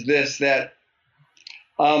is this, that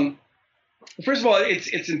first of all,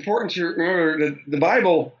 it's important to remember that the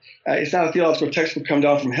Bible it's not a theological textbook come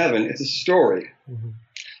down from heaven. It's a story, and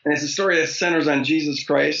it's a story that centers on Jesus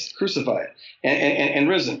Christ crucified and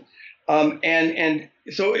risen, and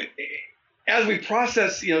so. As we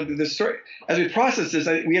process, the story, as we process this,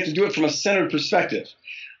 we have to do it from a centered perspective,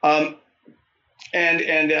 and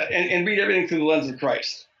read everything through the lens of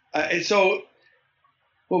Christ. And so,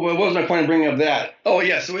 what was my point in bringing up that? Oh,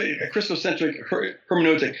 yeah, so a Christocentric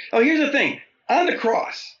hermeneutic. Oh, here's the thing: on the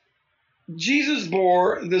cross, Jesus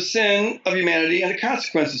bore the sin of humanity and the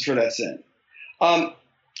consequences for that sin.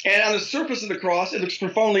 And on the surface of the cross, it looks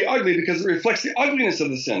profoundly ugly because it reflects the ugliness of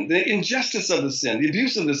the sin, the injustice of the sin, the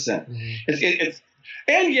abuse of the sin.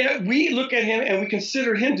 And yet we look at him and we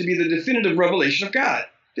consider him to be the definitive revelation of God.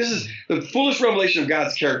 This is the fullest revelation of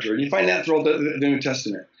God's character. And you find that throughout the New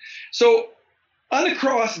Testament. So on the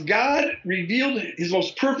cross, God revealed his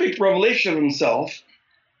most perfect revelation of himself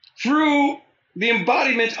through the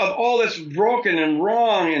embodiment of all that's broken and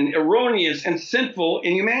wrong and erroneous and sinful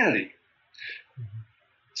in humanity.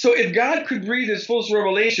 So if God could breathe his fullest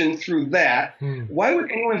revelation through that, why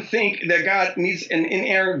would anyone think that God needs an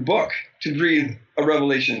inerrant book to breathe a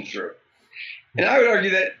revelation through? And I would argue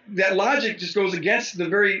that logic just goes against the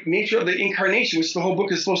very nature of the incarnation, which the whole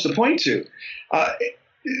book is supposed to point to.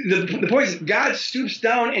 The point is God stoops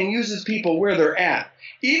down and uses people where they're at,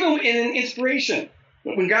 even in an inspiration.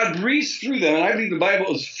 When God breathes through them, and I believe the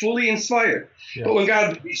Bible is fully inspired, but when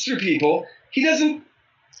God breathes through people, he doesn't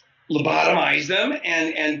lobotomize them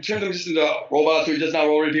and turn them just into robots who does not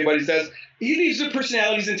roll repeat what he says. He leaves their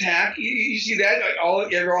personalities intact. You see that?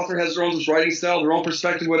 Every author has their own writing style, their own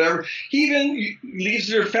perspective, whatever. He even leaves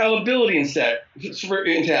their fallibility intact.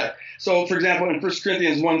 So, for example, in 1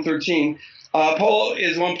 Corinthians 1:13, Paul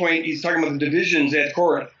is one point, he's talking about the divisions at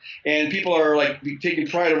Corinth, and people are like taking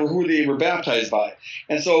pride over who they were baptized by.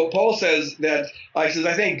 And so Paul says that, I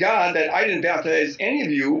thank God that I didn't baptize any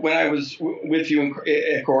of you when I was with you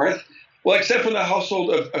at Corinth, well, except for the household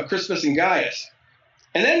of Crispus and Gaius.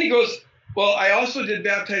 And then he goes, well, I also did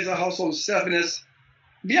baptize the household of Stephanas.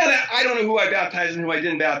 Yeah, I don't know who I baptized and who I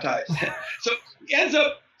didn't baptize. So he ends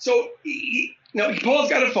up, Paul's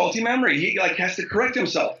got a faulty memory. He has to correct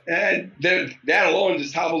himself. And that alone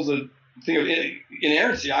just topples the thing of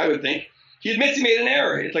inerrancy, I would think. He admits he made an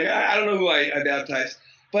error. It's like, I don't know who I baptized.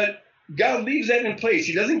 But God leaves that in place.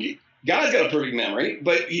 God's got a perfect memory,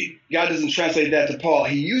 but God doesn't translate that to Paul.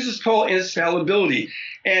 He uses Paul in his fallibility.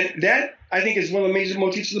 And that, I think, is one of the major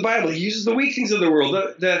motifs of the Bible. He uses the weak things of the world,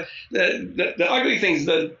 the ugly things,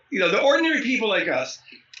 the ordinary people like us.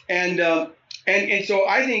 And so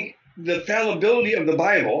I think the fallibility of the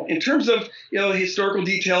Bible, in terms of historical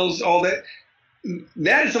details, all that,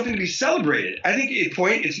 that is something to be celebrated. I think it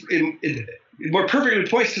more perfectly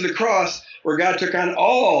points to the cross where God took on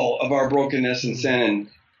all of our brokenness and sin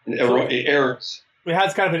and errors. It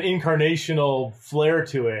has kind of an incarnational flair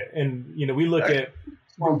to it. And, we look at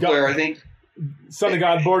flair, I think. Son of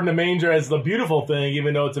God born in a manger as the beautiful thing,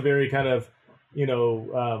 even though it's a very kind of, He's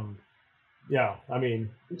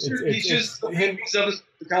just the things of us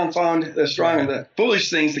to confound the strong and the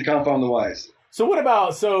foolish things to confound the wise. So what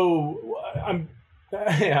about, I'm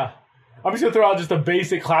just going to throw out just the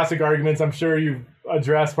basic classic arguments I'm sure you've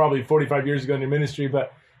addressed probably 45 years ago in your ministry,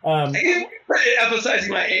 but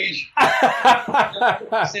emphasizing my age.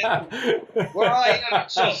 Where I am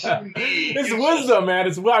shall soon be. It's wisdom,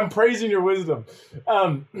 man. I'm praising your wisdom.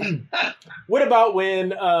 What about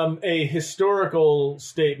when a historical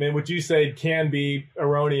statement, which you said can be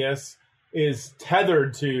erroneous, is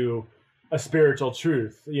tethered to a spiritual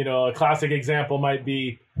truth? A classic example might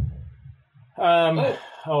be, I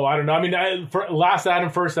don't know. I mean, for last Adam,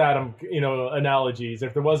 first Adam, analogies.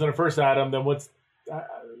 If there wasn't a first Adam, then what's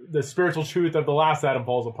the spiritual truth of the last Adam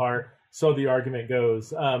falls apart. So the argument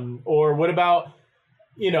goes. Or what about,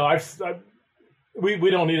 we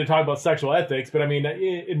don't need to talk about sexual ethics, but I mean,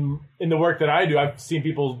 in the work that I do, I've seen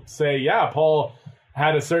people say, yeah, Paul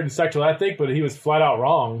had a certain sexual ethic, but he was flat out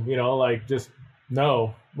wrong.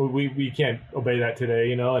 No, we can't obey that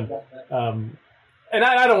today. And I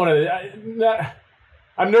don't want to.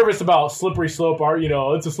 I'm nervous about slippery slope.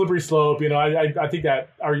 It's a slippery slope. I think that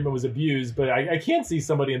argument was abused, but I can't see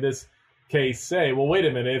somebody in this case say, well, wait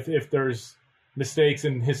a minute, if there's mistakes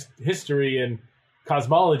in history and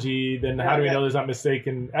cosmology, then how do we know there's not mistake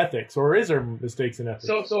in ethics, or is there mistakes in ethics?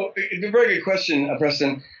 So it's a very good question,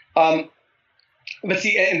 Preston. But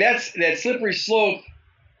see, and that slippery slope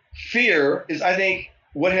fear is, I think,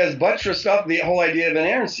 what has buttressed up the whole idea of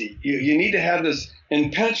inerrancy. You need to have this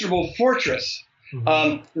impenetrable fortress.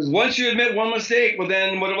 Because once you admit one mistake, well,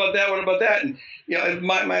 then what about that? What about that? And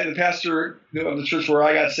the pastor of the church where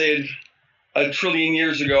I got saved a trillion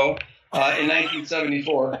years ago in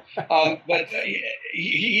 1974, but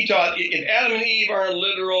he taught if Adam and Eve aren't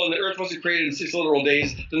literal and the earth wasn't created in 6 literal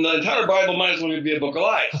days, then the entire Bible might as well be a book of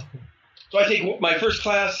lies. So I take my first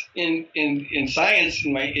class in science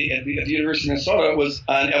at the University of Minnesota was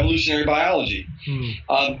on evolutionary biology.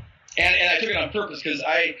 And I took it on purpose because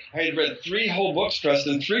I had read 3 whole books,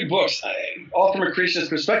 Preston, 3 books, all from a creationist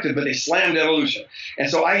perspective, but they slammed evolution. And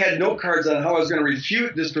so I had note cards on how I was going to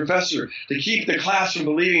refute this professor to keep the class from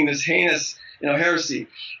believing this heinous, heresy.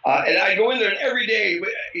 And I go in there, and every day,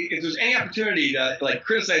 if there's any opportunity to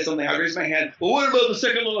criticize something, I raise my hand. Well, what about the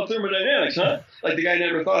second law of thermodynamics, huh? Like the guy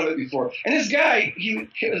never thought of it before. And this guy,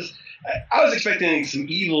 I was expecting some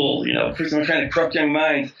evil, Christian trying to corrupt young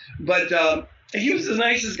minds, but. He was the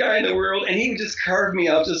nicest guy in the world, and he would just carve me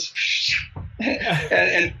up, and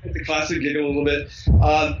the class would giggle a little bit.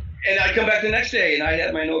 And I'd come back the next day, and I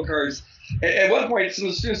had my note cards. At one point, some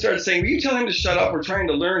of the students started saying, will you tell him to shut up? We're trying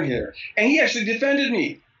to learn here. And he actually defended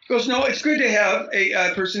me. He goes, no, it's good to have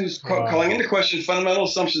a person who's calling into question fundamental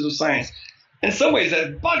assumptions of science. In some ways,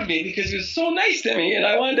 that bugged me because he was so nice to me, and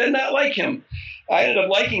I wanted to not like him. I ended up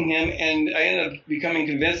liking him, and I ended up becoming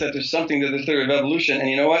convinced that there's something to the theory of evolution. And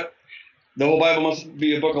you know what? The whole Bible must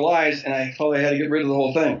be a book of lies, and I felt I had to get rid of the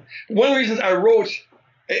whole thing. One of the reasons I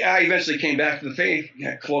eventually came back to the faith,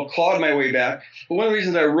 clawed my way back. But one of the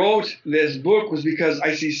reasons I wrote this book was because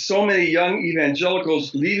I see so many young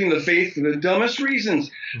evangelicals leaving the faith for the dumbest reasons.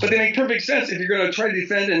 But they make perfect sense if you're going to try to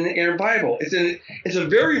defend an inner Bible. It's a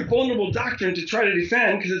very vulnerable doctrine to try to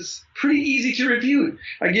defend because it's pretty easy to refute.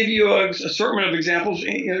 I give you a assortment of examples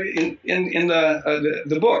in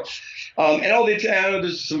the book. And all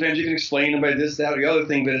sometimes you can explain them by this, that, or the other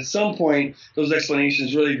thing, but at some point those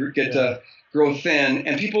explanations really get to grow thin,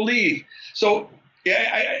 and people leave. So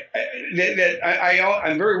I'm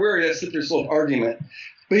very wary of that slippery slope argument.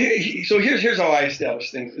 But here's how I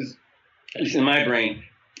establish things, at least in my brain.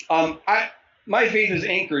 My faith is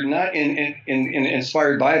anchored not in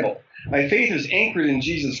inspired Bible. My faith is anchored in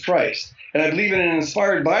Jesus Christ, and I believe in an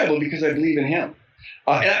inspired Bible because I believe in Him.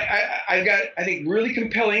 And I've got, I think, really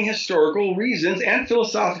compelling historical reasons and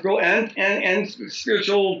philosophical and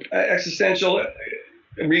spiritual, existential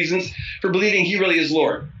reasons for believing He really is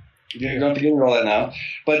Lord. You don't have to get into all that now.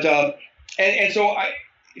 But and so I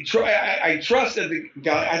trust that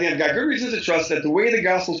I think I've got good reasons to trust that the way the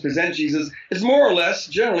Gospels present Jesus is more or less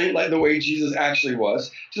generally like the way Jesus actually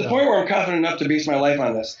was, to the point where I'm confident enough to base my life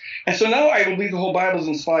on this. And so now I believe the whole Bible is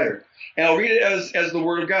inspired, and I'll read it as the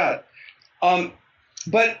Word of God.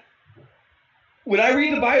 But when I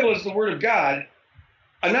read the Bible as the Word of God,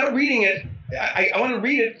 I'm not reading it. I want to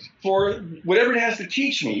read it for whatever it has to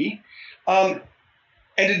teach me, And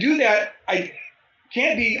to do that, I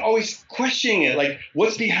can't be always questioning it, like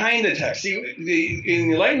what's behind the text. See, in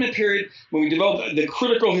the Enlightenment period, when we developed the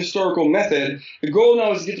critical historical method, the goal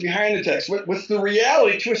now is to get behind the text. What's the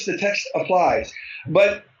reality to which the text applies?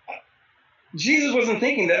 But Jesus wasn't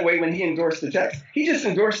thinking that way when he endorsed the text. He just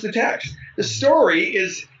endorsed the text. The story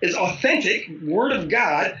is authentic, Word of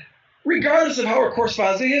God, regardless of how it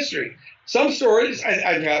corresponds to history. Some stories,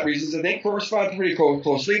 I've got reasons to think, correspond pretty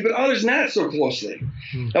closely, but others not so closely.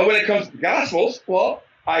 Now, when it comes to Gospels, well,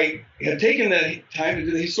 I have taken the time to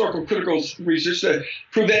do the historical critical research to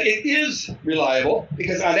prove that it is reliable,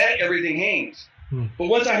 because on that everything hangs. But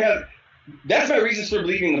once I have, that's my reasons for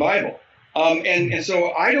believing the Bible. And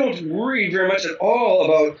so I don't worry very much at all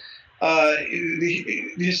about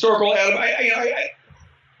the historical Adam.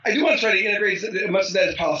 I do want to try to integrate as much of that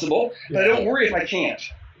as possible, but I don't worry if I can't.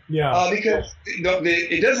 Yeah. Because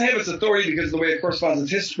it doesn't have its authority because of the way it corresponds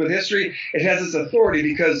with history. It has its authority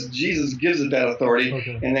because Jesus gives it that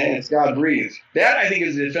authority, and then it's God breathed. That, I think,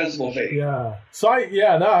 is a defensible faith. Yeah. So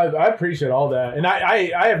I appreciate all that, and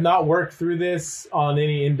I have not worked through this on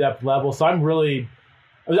any in-depth level. So I'm really.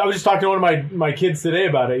 I was just talking to one of my kids today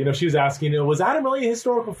about it. You know, she was asking, was Adam really a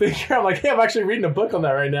historical figure? I'm like, hey, I'm actually reading a book on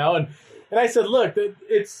that right now, and I said, look,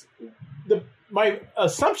 my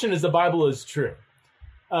assumption is the Bible is true.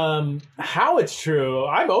 How it's true,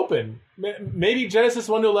 I'm open. Maybe Genesis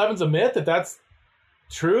 1-11 is a myth. If that's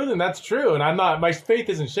true, then that's true. And my faith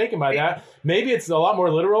isn't shaken by that. Maybe it's a lot more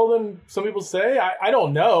literal than some people say. I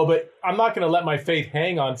don't know, but I'm not going to let my faith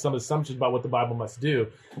hang on some assumptions about what the Bible must do.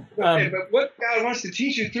 But what God wants to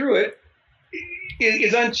teach you through it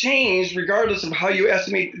is unchanged regardless of how you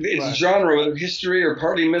estimate its genre, whether history or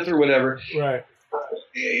partly myth or whatever. Right.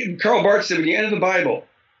 Karl Barth said, when you enter the Bible,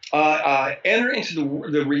 enter into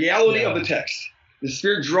the reality of the text. The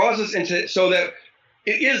Spirit draws us into it so that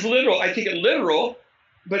it is literal. I take it literal,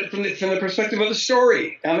 but from the perspective of the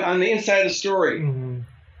story, on the inside of the story.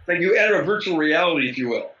 Like you enter a virtual reality, if you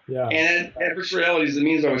will. Yeah. And virtual reality is the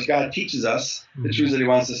means by which God teaches us the truths that he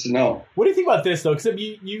wants us to know. What do you think about this, though? Because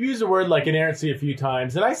you've used the word like inerrancy a few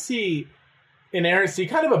times, and I see inerrancy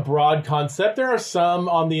kind of a broad concept. There are some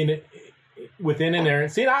within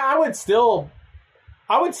inerrancy, and I would still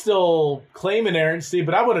claim inerrancy,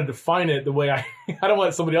 but I want to define it the way I don't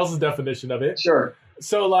want somebody else's definition of it. Sure.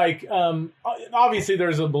 So, like, obviously,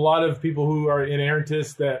 there's a lot of people who are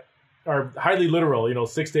inerrantists that are highly literal. You know,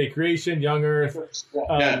 6-day creation, young Earth.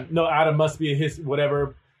 No, Adam must be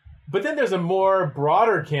whatever. But then there's a more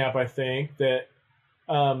broader camp, I think, that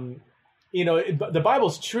the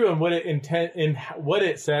Bible's true in what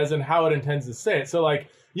it says and how it intends to say it. So, like,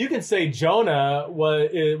 you can say Jonah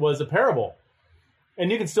was a parable.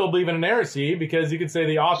 And you can still believe in inerrancy because you can say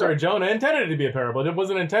the author of Jonah intended it to be a parable. It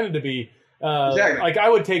wasn't intended to be exactly. Like I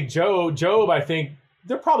would take Job. I think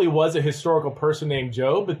there probably was a historical person named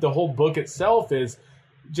Job, but the whole book itself is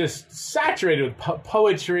just saturated with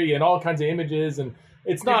poetry and all kinds of images. And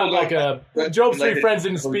it's not like Job's three friends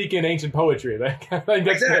didn't speak in ancient poetry.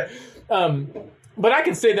 Exactly. But I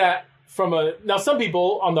can say that now some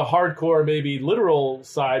people on the hardcore, maybe literal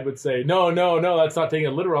side would say, no, that's not taking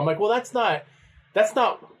it literal. I'm like, well, that's not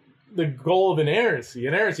the goal of inerrancy.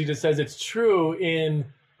 Inerrancy just says it's true in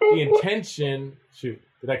the intention. Shoot,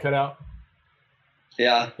 did I cut out?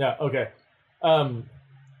 Yeah. Yeah. Okay.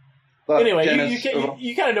 Anyway,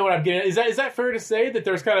 you kind of know what I'm getting at. Is that fair to say that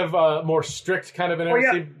there's kind of a more strict kind of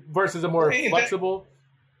inerrancy versus a more flexible?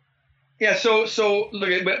 Yeah. So look,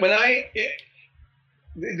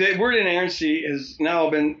 the word inerrancy has now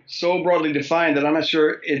been so broadly defined that I'm not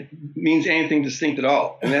sure it means anything distinct at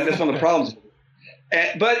all, and that's one of the problems.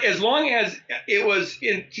 But as long as it was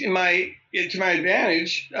to my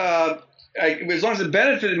advantage, as long as it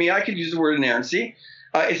benefited me, I could use the word inerrancy.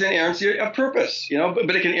 It's an inerrancy of purpose,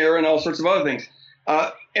 but it can err in all sorts of other things.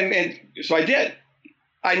 And so I did.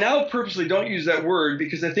 I now purposely don't use that word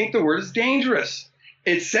because I think the word is dangerous.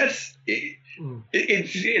 It sets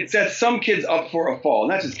some kids up for a fall,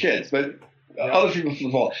 not just kids, but other people for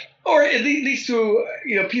the fall. Or it leads to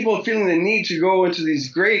people feeling the need to go into these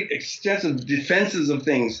great extensive defenses of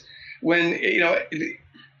things when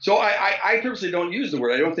So I purposely don't use the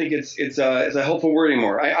word. I don't think it's a helpful word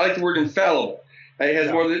anymore. I like the word infallible. It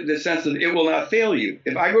has more the sense of it will not fail you.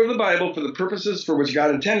 If I go to the Bible for the purposes for which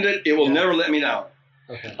God intended it, will never let me down.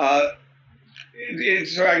 Okay.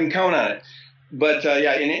 So I can count on it. But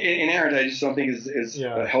inerrant I just don't think is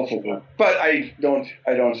a helpful word. But I don't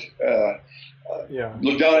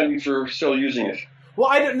look down on you for still using it. Well,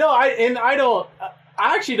 I don't know. I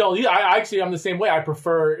actually don't. I'm the same way. I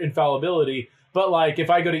prefer infallibility. But like, if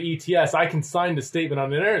I go to ETS, I can sign the statement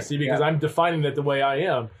on inerrancy because I'm defining it the way I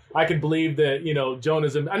am. I can believe that,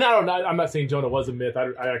 Jonah's and I'm not saying Jonah was a myth.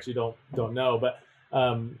 I actually don't know, but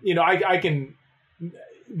I can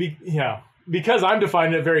be, because I'm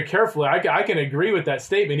defining it very carefully. I can agree with that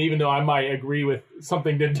statement, even though I might agree with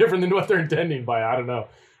something different than what they're intending by it. I don't know.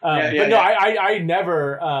 I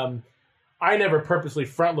never purposely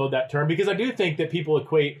front load that term because I do think that people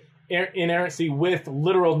equate inerrancy with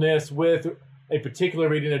literalness, with a particular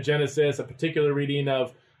reading of Genesis, a particular reading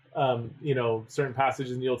of, certain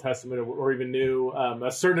passages in the Old Testament or even New,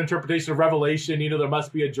 a certain interpretation of Revelation. There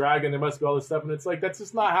must be a dragon, there must be all this stuff, and it's like that's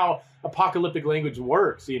just not how apocalyptic language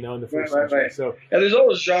works. In the first century. Right. So there's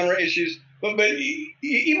always genre issues, but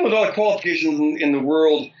even with all the qualifications in the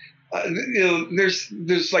world,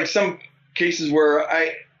 there's like some cases where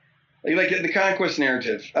like the conquest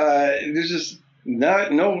narrative. There's just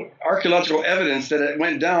no archaeological evidence that it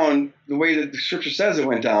went down the way that the scripture says it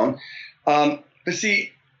went down. But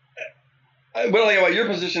see, what I like about your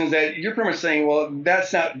position is that you're pretty much saying, well,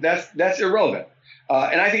 that's irrelevant,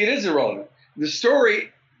 and I think it is irrelevant. The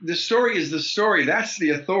story is the story. That's the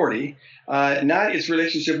authority, not its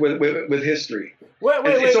relationship with history. Wait!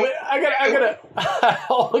 I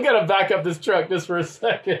gotta back up this truck just for a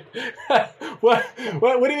second. What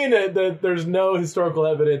do you mean that there's no historical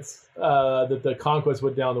evidence that the conquest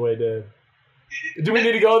went down the way it did? Do we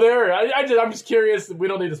need to go there? I'm just curious. We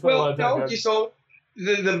don't need to spend a lot of time. Okay, so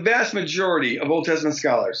the vast majority of Old Testament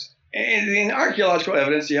scholars, and in archaeological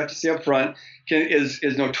evidence, you have to see up front,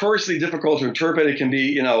 is notoriously difficult to interpret. It can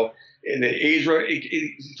be, the age.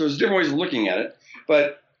 So there's different ways of looking at it,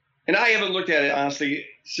 and I haven't looked at it, honestly,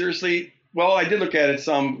 seriously. Well, I did look at it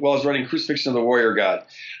some while I was writing Crucifixion of the Warrior God,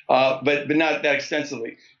 but not that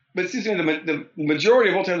extensively. But it seems to me the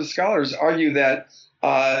majority of Old Testament scholars argue that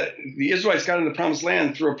the Israelites got into the Promised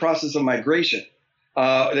Land through a process of migration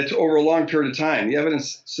that's over a long period of time. The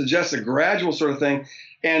evidence suggests a gradual sort of thing.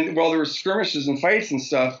 And while there were skirmishes and fights and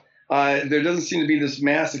stuff, there doesn't seem to be this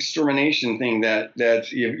mass extermination thing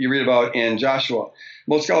that you read about in Joshua.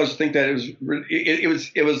 Most scholars think that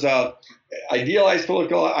it was idealized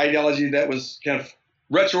political ideology that was kind of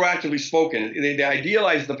retroactively spoken. They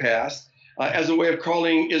idealized the past as a way of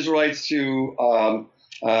calling Israelites to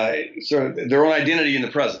sort of their own identity in the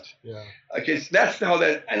present. Yeah. Okay, so that's how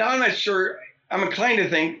that. And I'm not sure. I'm inclined to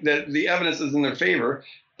think that the evidence is in their favor,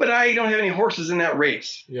 but I don't have any horses in that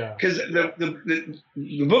race. Yeah. Because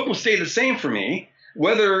the book will stay the same for me,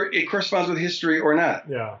 whether it corresponds with history or not.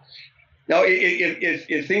 Yeah. Now,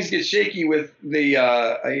 if things get shaky with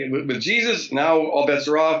with Jesus, now all bets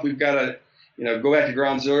are off. We've got to, go back to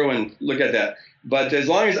ground zero and look at that. But as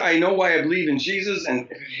long as I know why I believe in Jesus and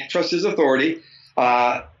trust His authority,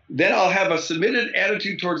 then I'll have a submitted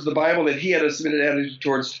attitude towards the Bible that He had a submitted attitude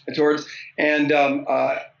towards, and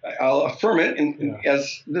I'll affirm it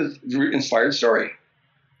as the inspired story.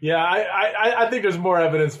 Yeah, I think there's more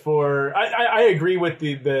evidence for. I agree with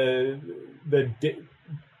the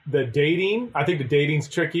dating. I think the dating's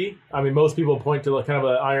tricky. I mean, most people point to kind of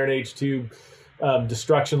an Iron Age 2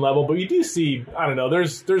 destruction level, but you do see, I don't know,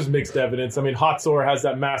 there's mixed evidence. I mean, Hatzor has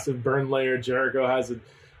that massive burn layer. Jericho has a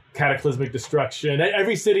cataclysmic destruction.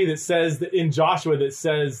 Every city that says that in Joshua that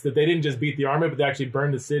says that they didn't just beat the army, but they actually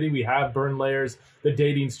burned the city. We have burn layers. The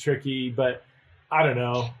dating's tricky, but I don't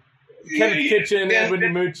know. Kevin Kitchen, Edwin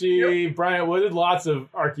DiMucci, Bryant Wood, lots of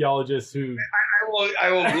archaeologists who.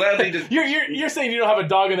 I will gladly. You're saying you don't have a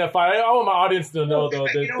dog in that fight. I want my audience to know though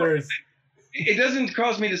that there's. It doesn't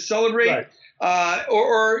cause me to celebrate, right.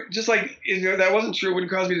 Or just like if that wasn't true, it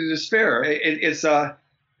wouldn't cause me to despair. It's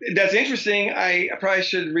that's interesting. I probably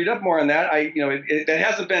should read up more on that. It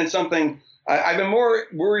hasn't been something. I've been more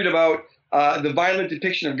worried about the violent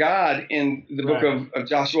depiction of God in the book of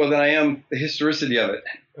Joshua than I am the historicity of it.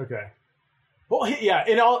 Okay. Well, yeah,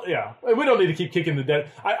 we don't need to keep kicking the dead.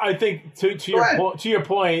 I think to your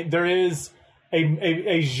point, there is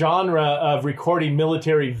a genre of recording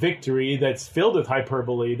military victory that's filled with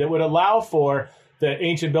hyperbole that would allow for the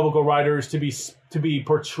ancient biblical writers to be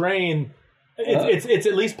portraying. It's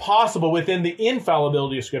at least possible within the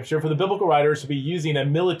infallibility of Scripture for the biblical writers to be using a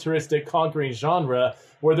militaristic conquering genre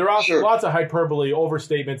where there are lots of hyperbole,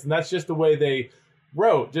 overstatements, and that's just the way they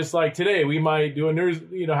wrote. Just like today, we might do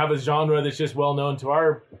have a genre that's just well known to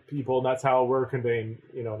our people, and that's how we're conveying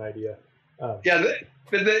an idea. But I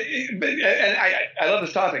love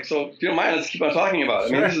this topic. So if you don't mind, let's keep on talking about it.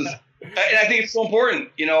 I mean, this is, and I think it's so important.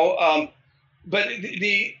 But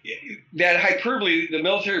that hyperbole, the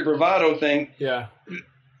military bravado thing. Yeah.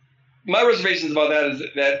 My reservations about that is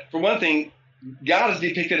that for one thing, God is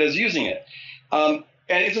depicted as using it.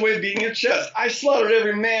 and it's a way of beating your chest. I slaughtered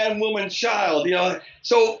every man, woman, child.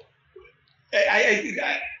 So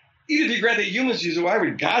I even if you grant that humans use it, why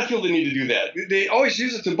would God feel the need to do that? They always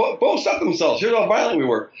use it to boast up themselves. Here's how violent we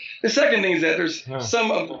were. The second thing is that there's some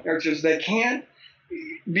of the characters that can't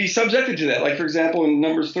be subjected to that. Like, for example, in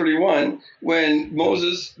Numbers 31, when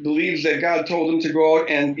Moses believes that God told him to go out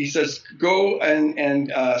and he says, go and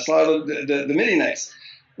slaughter the Midianites.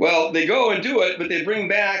 Well, they go and do it, but they bring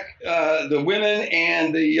back the women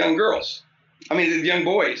and the young girls. The young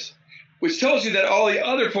boys, which tells you that all the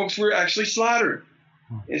other folks were actually slaughtered.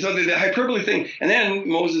 And so the hyperbole thing. And then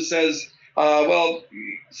Moses says,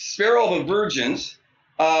 spare all the virgins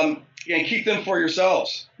and keep them for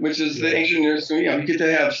yourselves, which is the ancient Near East. You get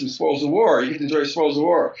to have some spoils of war. You get to enjoy spoils of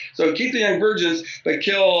war. So keep the young virgins, but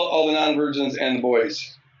kill all the non-virgins and the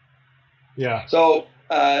boys. Yeah. So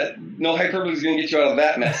no hyperbole is going to get you out of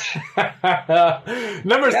that mess.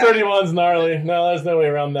 Numbers 31's gnarly. No, there's no way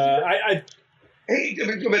around that. Hey,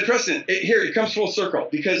 but Preston, here it comes full circle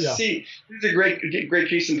because see, this is a great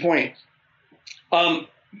case in point.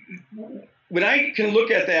 When I can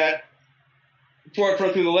look at that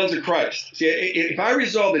through the lens of Christ, see, if I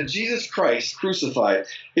resolve that Jesus Christ crucified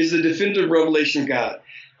is the definitive revelation of God,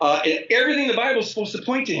 and everything the Bible is supposed to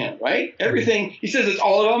point to Him, right? Everything He says it's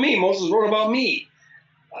all about me. Moses wrote about me,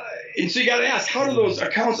 and so you got to ask, how do those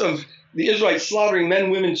accounts of the Israelites slaughtering men,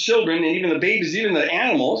 women, children, and even the babies, even the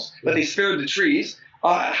animals, but they spared the trees.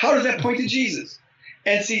 How does that point to Jesus?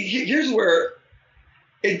 And see, here's where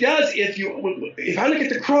it does. If I look at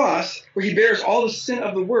the cross, where He bears all the sin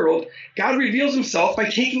of the world, God reveals Himself by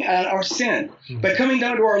taking on our sin, by coming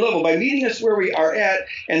down to our level, by meeting us where we are at,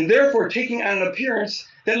 and therefore taking on an appearance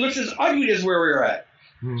that looks as ugly as where we are at.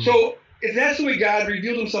 So if that's the way God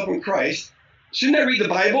revealed Himself in Christ, shouldn't I read the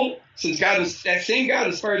Bible? Since that same God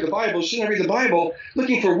inspired the Bible, shouldn't I read the Bible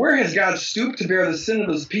looking for where has God stooped to bear the sin of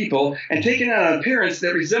His people and taken on an appearance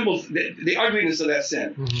that resembles the ugliness of that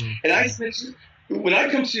sin? And when I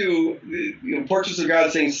come to portraits of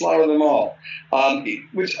God saying slaughter them all,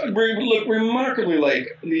 which look remarkably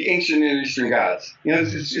like the ancient Near Eastern gods. In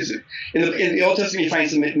the Old Testament you find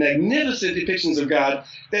some magnificent depictions of God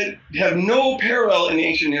that have no parallel in the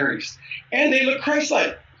ancient Near East, and they look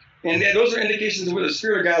Christ-like. And those are indications of where the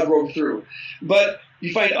Spirit of God broke through. But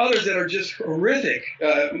you find others that are just horrific,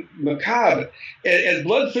 macabre, as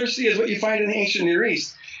bloodthirsty as what you find in the ancient Near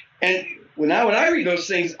East. And when I read those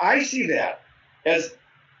things, I see that as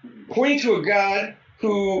pointing to a God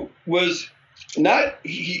who was not,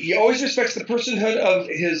 he always respects the personhood of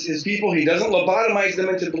his people. He doesn't lobotomize them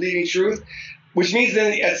into believing truth, which means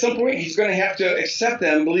then at some point He's going to have to accept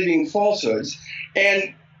them believing falsehoods.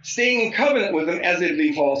 And staying in covenant with them as they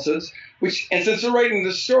believe falsehoods, and since they're writing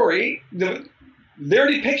the story, their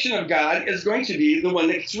depiction of God is going to be the one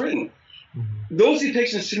that gets written. Those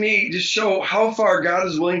depictions to me just show how far God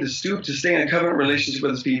is willing to stoop to stay in a covenant relationship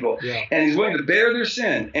with His people. And He's willing to bear their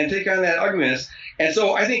sin and take on that ugliness. And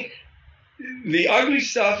so I think the ugly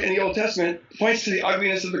stuff in the Old Testament points to the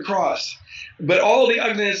ugliness of the cross. But all the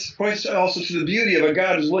ugliness points also to the beauty of a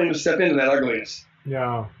God who's willing to step into that ugliness.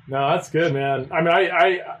 Yeah, no, that's good, man.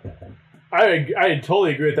 I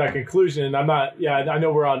totally agree with that conclusion. I'm not. Yeah, I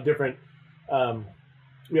know we're on different.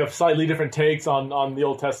 We have slightly different takes on the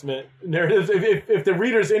Old Testament narratives. If the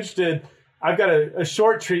reader's interested, I've got a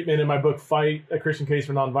short treatment in my book, "Fight: A Christian Case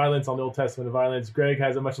for Nonviolence" on the Old Testament of violence. Greg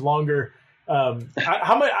has a much longer.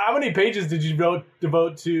 How many pages did you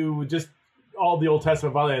devote to just all the Old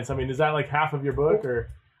Testament violence? Is that like half of your book,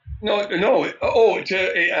 or? No. Oh, to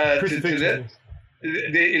that.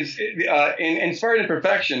 In Inspired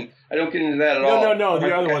Imperfection, I don't get into that at all. No,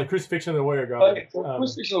 the other one, Crucifixion of the Warrior God. Okay, so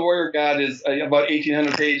Crucifixion of the Warrior God is about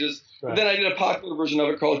 1,800 pages. Right. But then I did a popular version of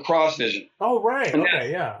it called Cross Vision. Oh, right.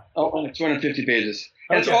 Okay, yeah. 250 pages.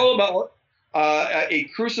 And it's all about a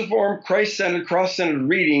cruciform, Christ-centered, cross-centered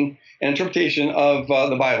reading and interpretation of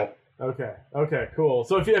the Bible. Okay, cool.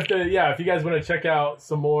 So if you guys want to check out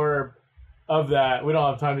some more of that, we don't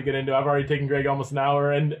have time to get into it. I've already taken Greg almost an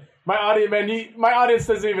hour, and my audience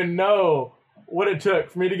doesn't even know what it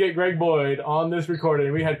took for me to get Greg Boyd on this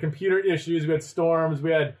recording. We had computer issues, we had storms,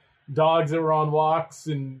 we had dogs that were on walks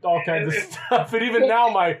and all kinds of stuff. And even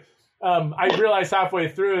now I realized halfway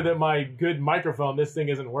through that my good microphone, this thing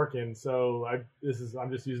isn't working. So I'm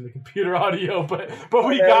just using the computer audio, but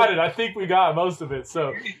we got it. I think we got most of it.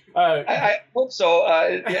 So I hope so.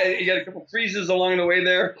 You got a couple freezes along the way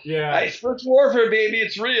there. Yeah, spiritual warfare, baby.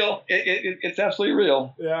 It's real. It's absolutely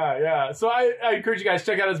real. Yeah. So I encourage you guys,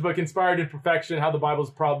 check out his book, Inspired Imperfection: How the Bible's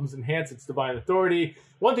Problems Enhance Its Divine Authority.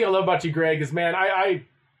 One thing I love about you, Greg, is, man,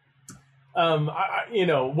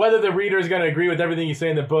 whether the reader is going to agree with everything you say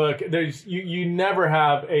in the book, you never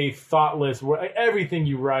have a thoughtless where everything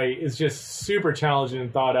you write is just super challenging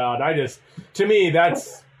and thought out. To me,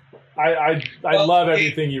 that's I love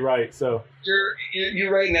everything you write. So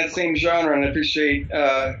you're right in that same genre, and I appreciate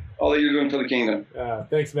all that you're doing for the kingdom.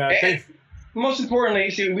 Thanks, Matt. Thanks. Most importantly,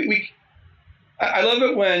 see, I love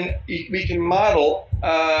it when we can model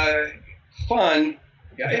fun.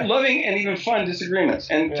 Loving and even fun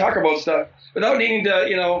disagreements and talk about stuff without needing to,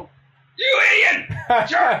 you idiot!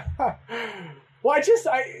 Sure. Well,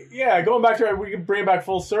 going back to we can bring it back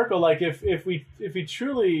full circle. Like if we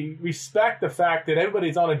truly respect the fact that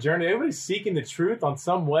everybody's on a journey, everybody's seeking the truth on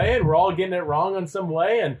some way, and we're all getting it wrong on some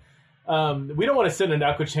way, and we don't want to sit in an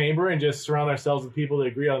echo chamber and just surround ourselves with people that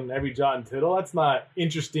agree on every jot and tittle. That's not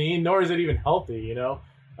interesting, nor is it even healthy,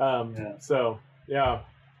 So, yeah.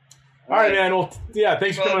 All right, man. Well,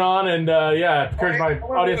 thanks for coming on, and encourage my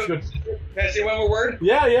audience to go. Can I say one more word?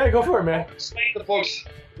 Yeah, go for it, man. Explain to folks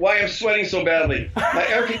why I'm sweating so badly. My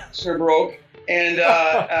air conditioner broke, and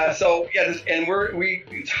it's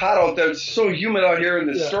hot out there. It's so humid out here, and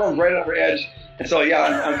the storm's right on our edge. And so,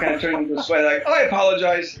 I'm kind of turning into a sweat. Like, I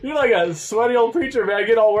apologize. You're like a sweaty old preacher, man.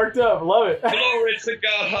 Get all worked up. Love it. Glory to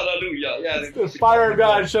God. Hallelujah. Yeah, the fire of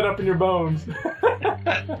God shut up in your bones.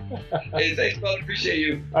 Hey, thanks, brother. Appreciate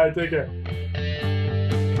you. All right, take care.